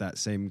congruent with that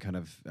same kind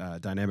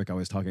of dynamic I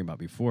was talking about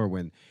before,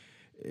 when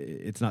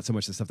it's not so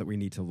much the stuff that we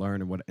need to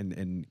learn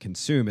and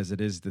consume as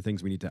it is the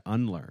things we need to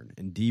unlearn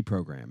and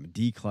deprogram,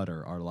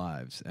 declutter our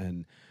lives.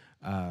 And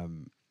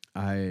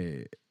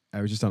I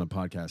was just on a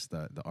podcast,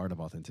 the Art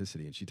of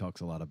Authenticity, and she talks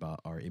a lot about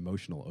our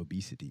emotional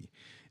obesity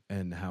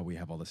and how we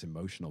have all this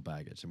emotional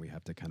baggage and we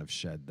have to kind of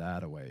shed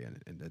that away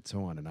and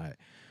so on.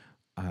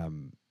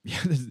 And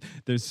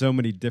there's so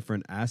many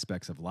different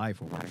aspects of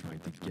life where we're trying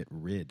to get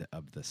rid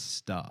of the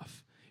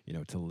stuff,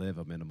 to live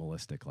a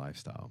minimalistic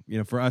lifestyle.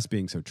 For us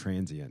being so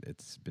transient,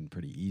 it's been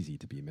pretty easy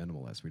to be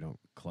minimalist. We don't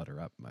clutter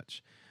up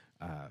much.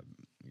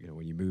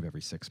 When you move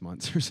every 6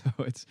 months or so,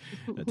 it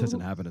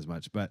doesn't happen as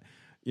much. But,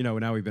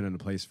 now we've been in a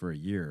place for a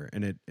year,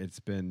 and it's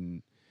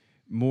been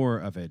more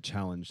of a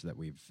challenge that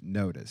we've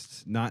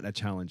noticed, not a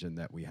challenge in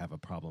that we have a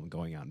problem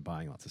going out and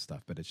buying lots of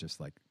stuff, but it's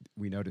just like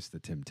we notice the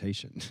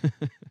temptation.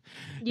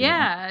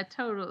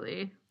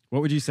 Totally.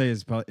 What would you say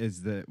is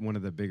one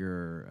of the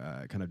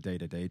bigger kind of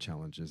day-to-day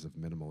challenges of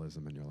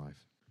minimalism in your life?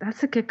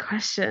 That's a good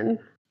question.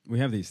 We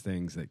have these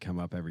things that come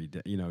up every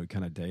day,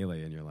 kind of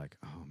daily, and you're like,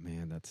 oh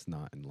man, that's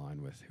not in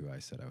line with who I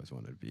said I was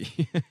wanted to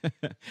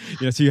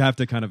be. So you have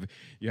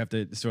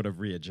to sort of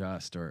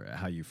readjust or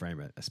how you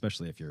frame it,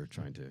 especially if you're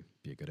trying to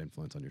be a good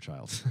influence on your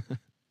child.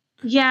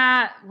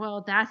 Yeah,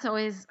 well, that's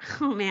always,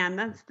 oh man,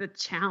 that's the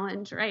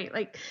challenge, right?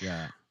 Like,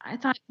 I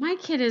thought my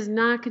kid is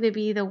not going to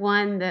be the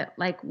one that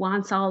like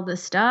wants all the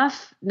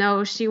stuff.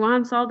 No, she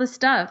wants all the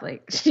stuff.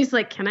 Like, she's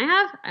like,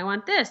 I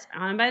want this. I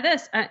want to buy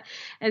this.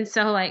 And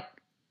so like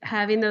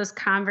having those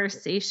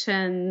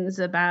conversations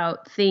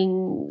about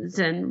things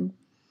and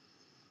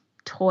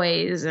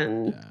toys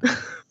and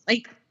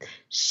like,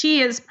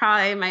 she is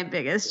probably my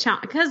biggest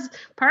challenge because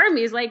part of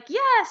me is like,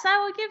 yes,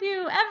 I will give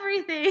you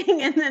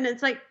everything. And then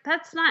it's like,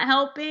 that's not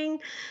helping.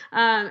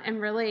 And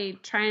really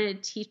trying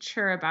to teach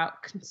her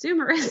about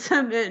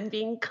consumerism and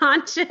being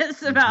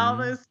conscious about all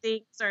those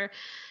things, or,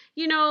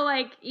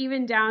 like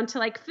even down to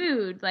like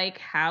food, like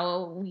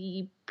how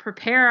we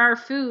prepare our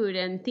food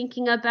and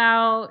thinking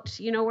about,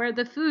 where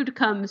the food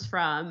comes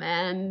from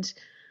and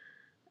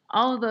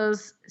all of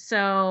those.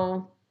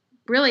 So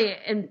really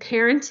in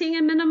parenting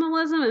and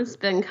minimalism, it's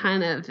been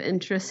kind of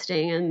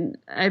interesting. And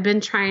I've been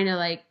trying to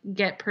like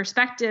get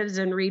perspectives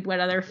and read what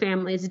other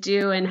families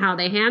do and how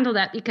they handle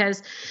that,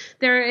 because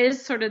there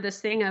is sort of this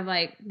thing of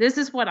like, this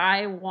is what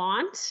I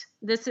want.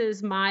 This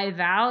is my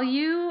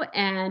value.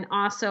 And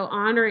also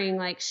honoring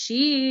like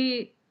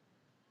she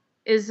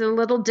is a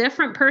little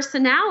different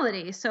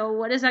personality. So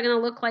what is that going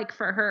to look like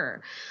for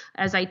her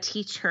as I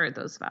teach her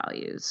those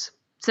values?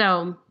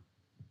 So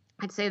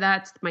I'd say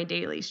that's my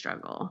daily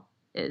struggle,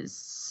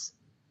 is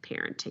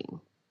parenting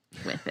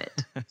with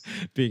it.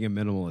 Being a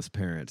minimalist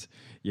parent.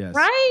 Yes.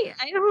 Right?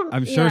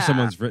 I'm sure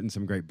someone's written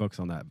some great books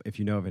on that. If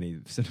you know of any,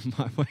 send them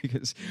my way,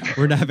 because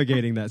we're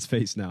navigating that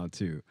space now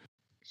too.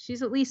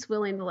 She's at least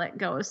willing to let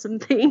go of some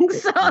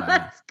things. So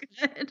that's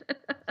good.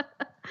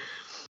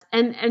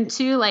 And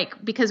two, like,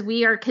 because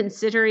we are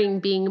considering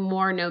being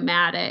more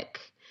nomadic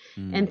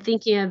and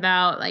thinking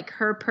about like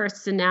her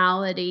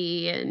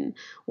personality and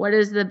what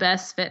is the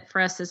best fit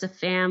for us as a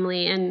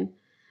family, and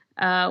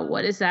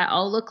what does that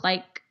all look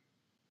like,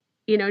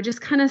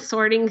 just kind of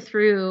sorting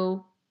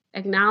through,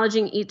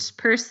 acknowledging each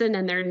person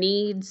and their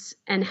needs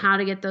and how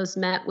to get those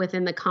met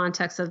within the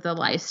context of the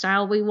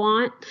lifestyle we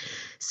want.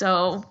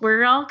 So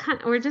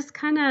we're just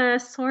kind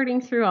of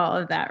sorting through all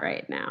of that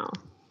right now.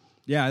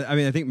 Yeah, I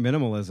mean, I think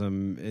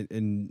minimalism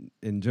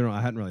in general, I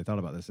hadn't really thought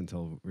about this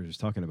until we were just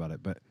talking about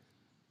it, but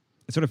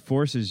it sort of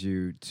forces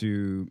you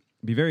to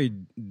be very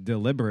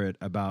deliberate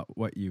about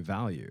what you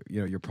value,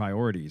 your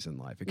priorities in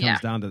life. It comes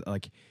down to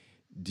like,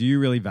 do you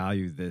really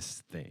value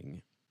this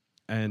thing?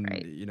 And,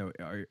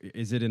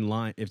 is it in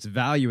line? If it's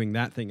valuing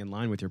that thing in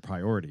line with your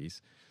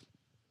priorities,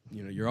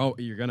 you're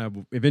going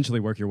to eventually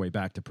work your way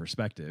back to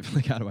perspective.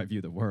 Like, how do I view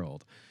the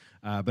world?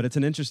 But it's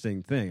an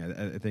interesting thing.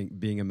 I think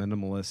being a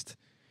minimalist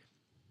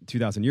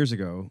 2,000 years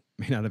ago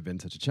may not have been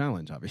such a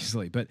challenge,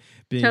 obviously, but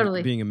being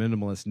a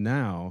minimalist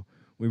now,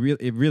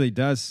 it really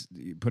does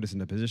put us in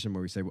a position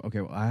where we say,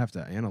 okay, well, I have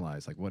to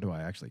analyze, like, what do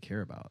I actually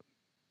care about?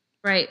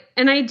 Right.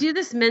 And I do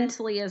this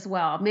mentally as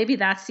well. Maybe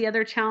that's the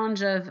other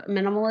challenge of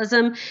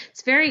minimalism.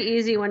 It's very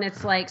easy when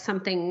it's like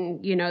something,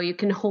 you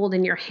can hold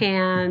in your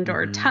hand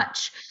or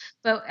touch.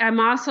 But I'm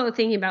also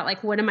thinking about,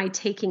 like, what am I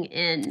taking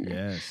in?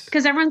 Yes.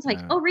 Because everyone's like,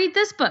 oh, read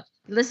this book,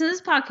 listen to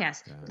this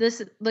podcast,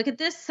 look at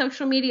this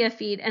social media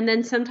feed. And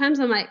then sometimes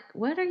I'm like,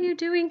 what are you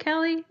doing,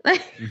 Kelly?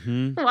 Like,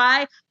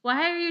 why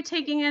are you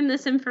taking in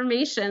this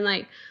information?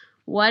 Like,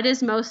 what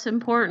is most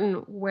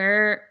important?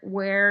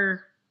 Where's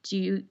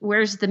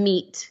the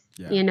meat?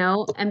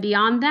 And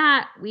beyond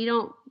that, I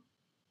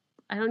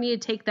don't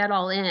need to take that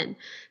all in,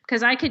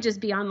 because I could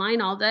just be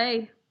online all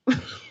day.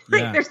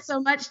 There's so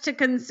much to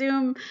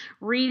consume,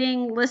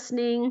 reading,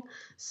 listening.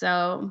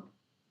 So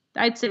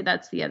I'd say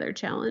that's the other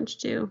challenge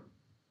too.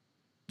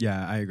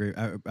 Yeah, I agree.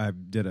 I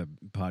did a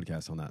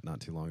podcast on that not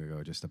too long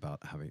ago, just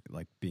about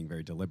being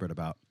very deliberate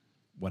about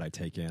what I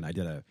take in. I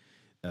did a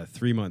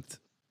 3-month,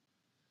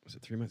 was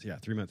it 3 months? Yeah,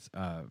 3 months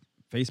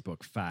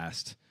Facebook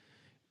fast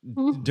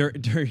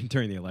during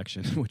the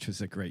election, which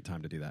was a great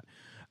time to do that.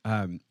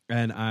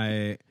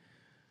 And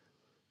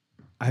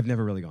I've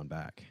never really gone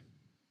back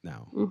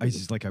now. I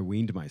just I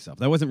weaned myself.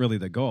 That wasn't really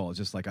the goal. It's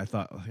just I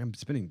thought, I'm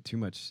spending too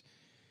much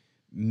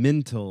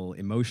mental,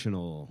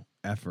 emotional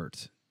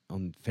effort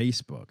on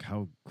Facebook.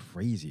 How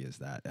crazy is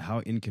that?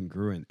 How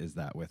incongruent is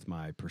that with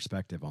my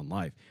perspective on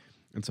life?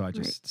 And so I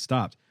just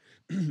stopped.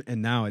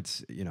 And now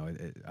it's,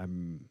 I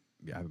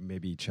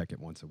maybe check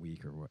it once a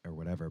week or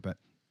whatever, but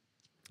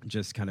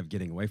just kind of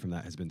getting away from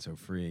that has been so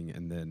freeing.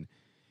 And then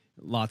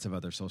lots of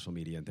other social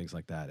media and things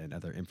like that and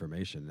other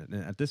information.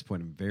 And at this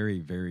point, I'm very,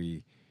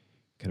 very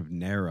kind of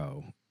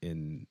narrow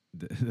in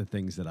the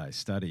things that I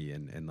study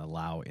and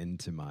allow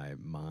into my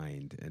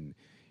mind, and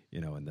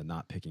and the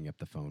not picking up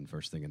the phone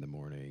first thing in the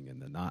morning,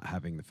 and the not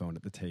having the phone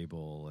at the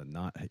table, and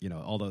not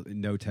all the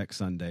no tech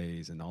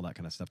Sundays and all that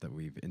kind of stuff that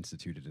we've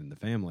instituted in the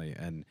family.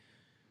 And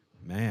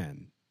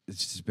man, it's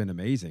just been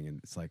amazing.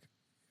 And it's like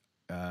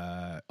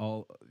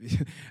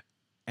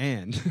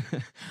and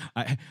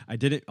I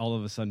didn't all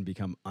of a sudden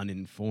become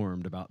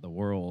uninformed about the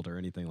world or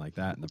anything like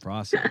that in the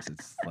process.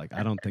 It's like,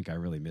 I don't think I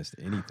really missed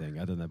anything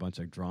other than a bunch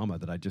of drama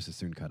that I just as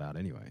soon cut out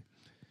anyway.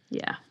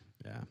 Yeah.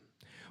 Yeah.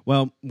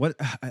 Well,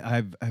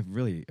 I've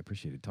really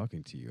appreciated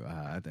talking to you.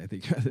 I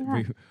think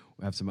we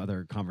have some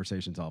other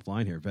conversations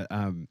offline here, but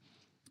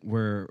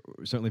we're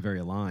certainly very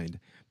aligned.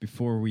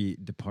 Before we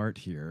depart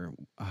here,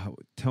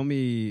 tell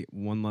me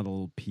one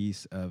little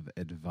piece of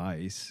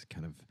advice,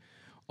 kind of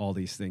all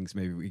these things.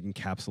 Maybe we can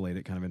encapsulate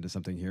it kind of into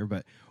something here,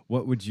 but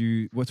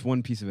what's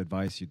one piece of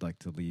advice you'd like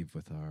to leave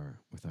with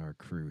our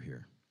crew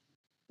here?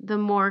 The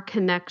more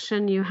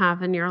connection you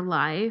have in your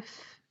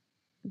life,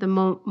 the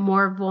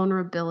more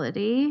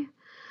vulnerability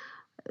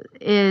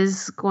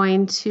is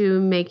going to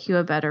make you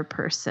a better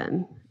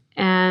person.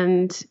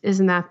 And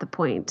isn't that the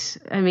point?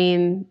 I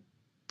mean,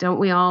 don't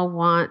we all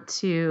want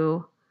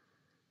to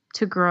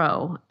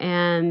grow?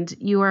 And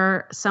you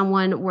are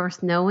someone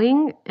worth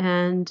knowing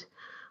and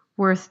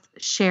worth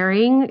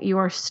sharing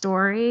your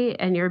story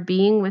and your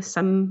being with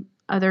some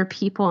other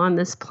people on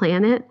this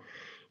planet.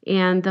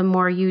 And the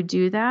more you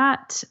do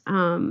that,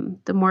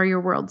 the more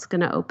your world's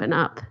going to open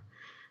up.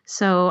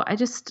 So I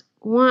just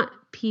want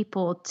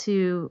people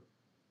to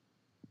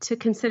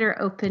consider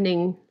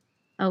opening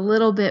a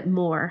little bit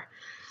more.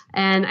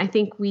 And I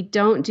think we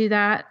don't do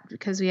that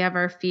because we have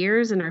our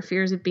fears and our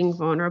fears of being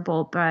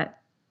vulnerable, but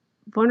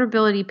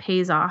vulnerability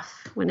pays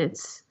off when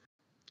it's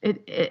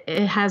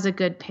it has a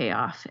good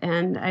payoff.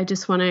 And I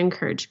just want to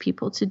encourage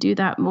people to do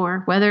that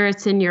more, whether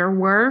it's in your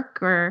work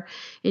or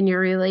in your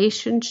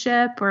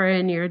relationship or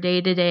in your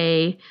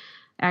day-to-day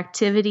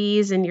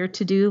activities and your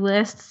to-do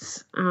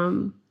lists.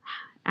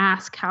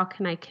 Ask, how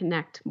can I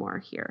connect more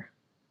here?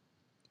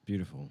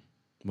 Beautiful.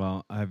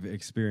 Well, I've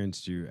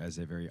experienced you as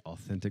a very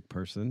authentic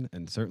person,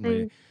 and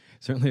certainly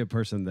a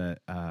person that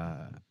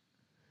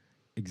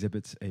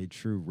exhibits a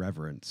true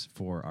reverence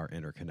for our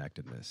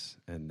interconnectedness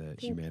and the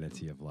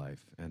humanity of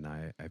life. And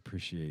I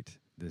appreciate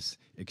this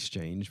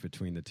exchange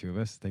between the two of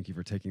us. Thank you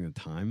for taking the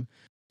time.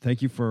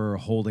 Thank you for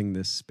holding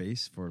this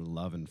space for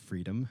love and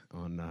freedom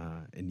on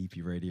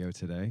Inipi Radio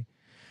today.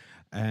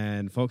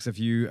 And folks, if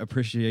you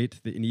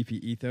appreciate the Inipi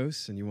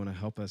ethos and you want to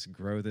help us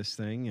grow this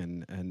thing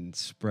and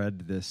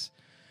spread this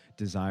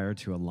desire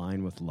to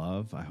align with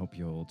love, I hope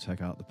you'll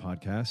check out the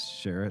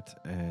podcast, share it,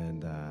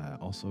 and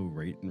also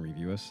rate and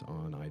review us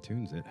on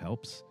iTunes. It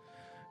helps.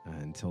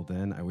 Until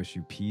then, I wish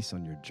you peace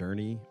on your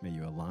journey. May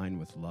you align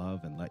with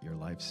love and let your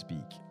life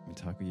speak.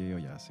 Mitaku Yeo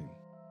Yasin.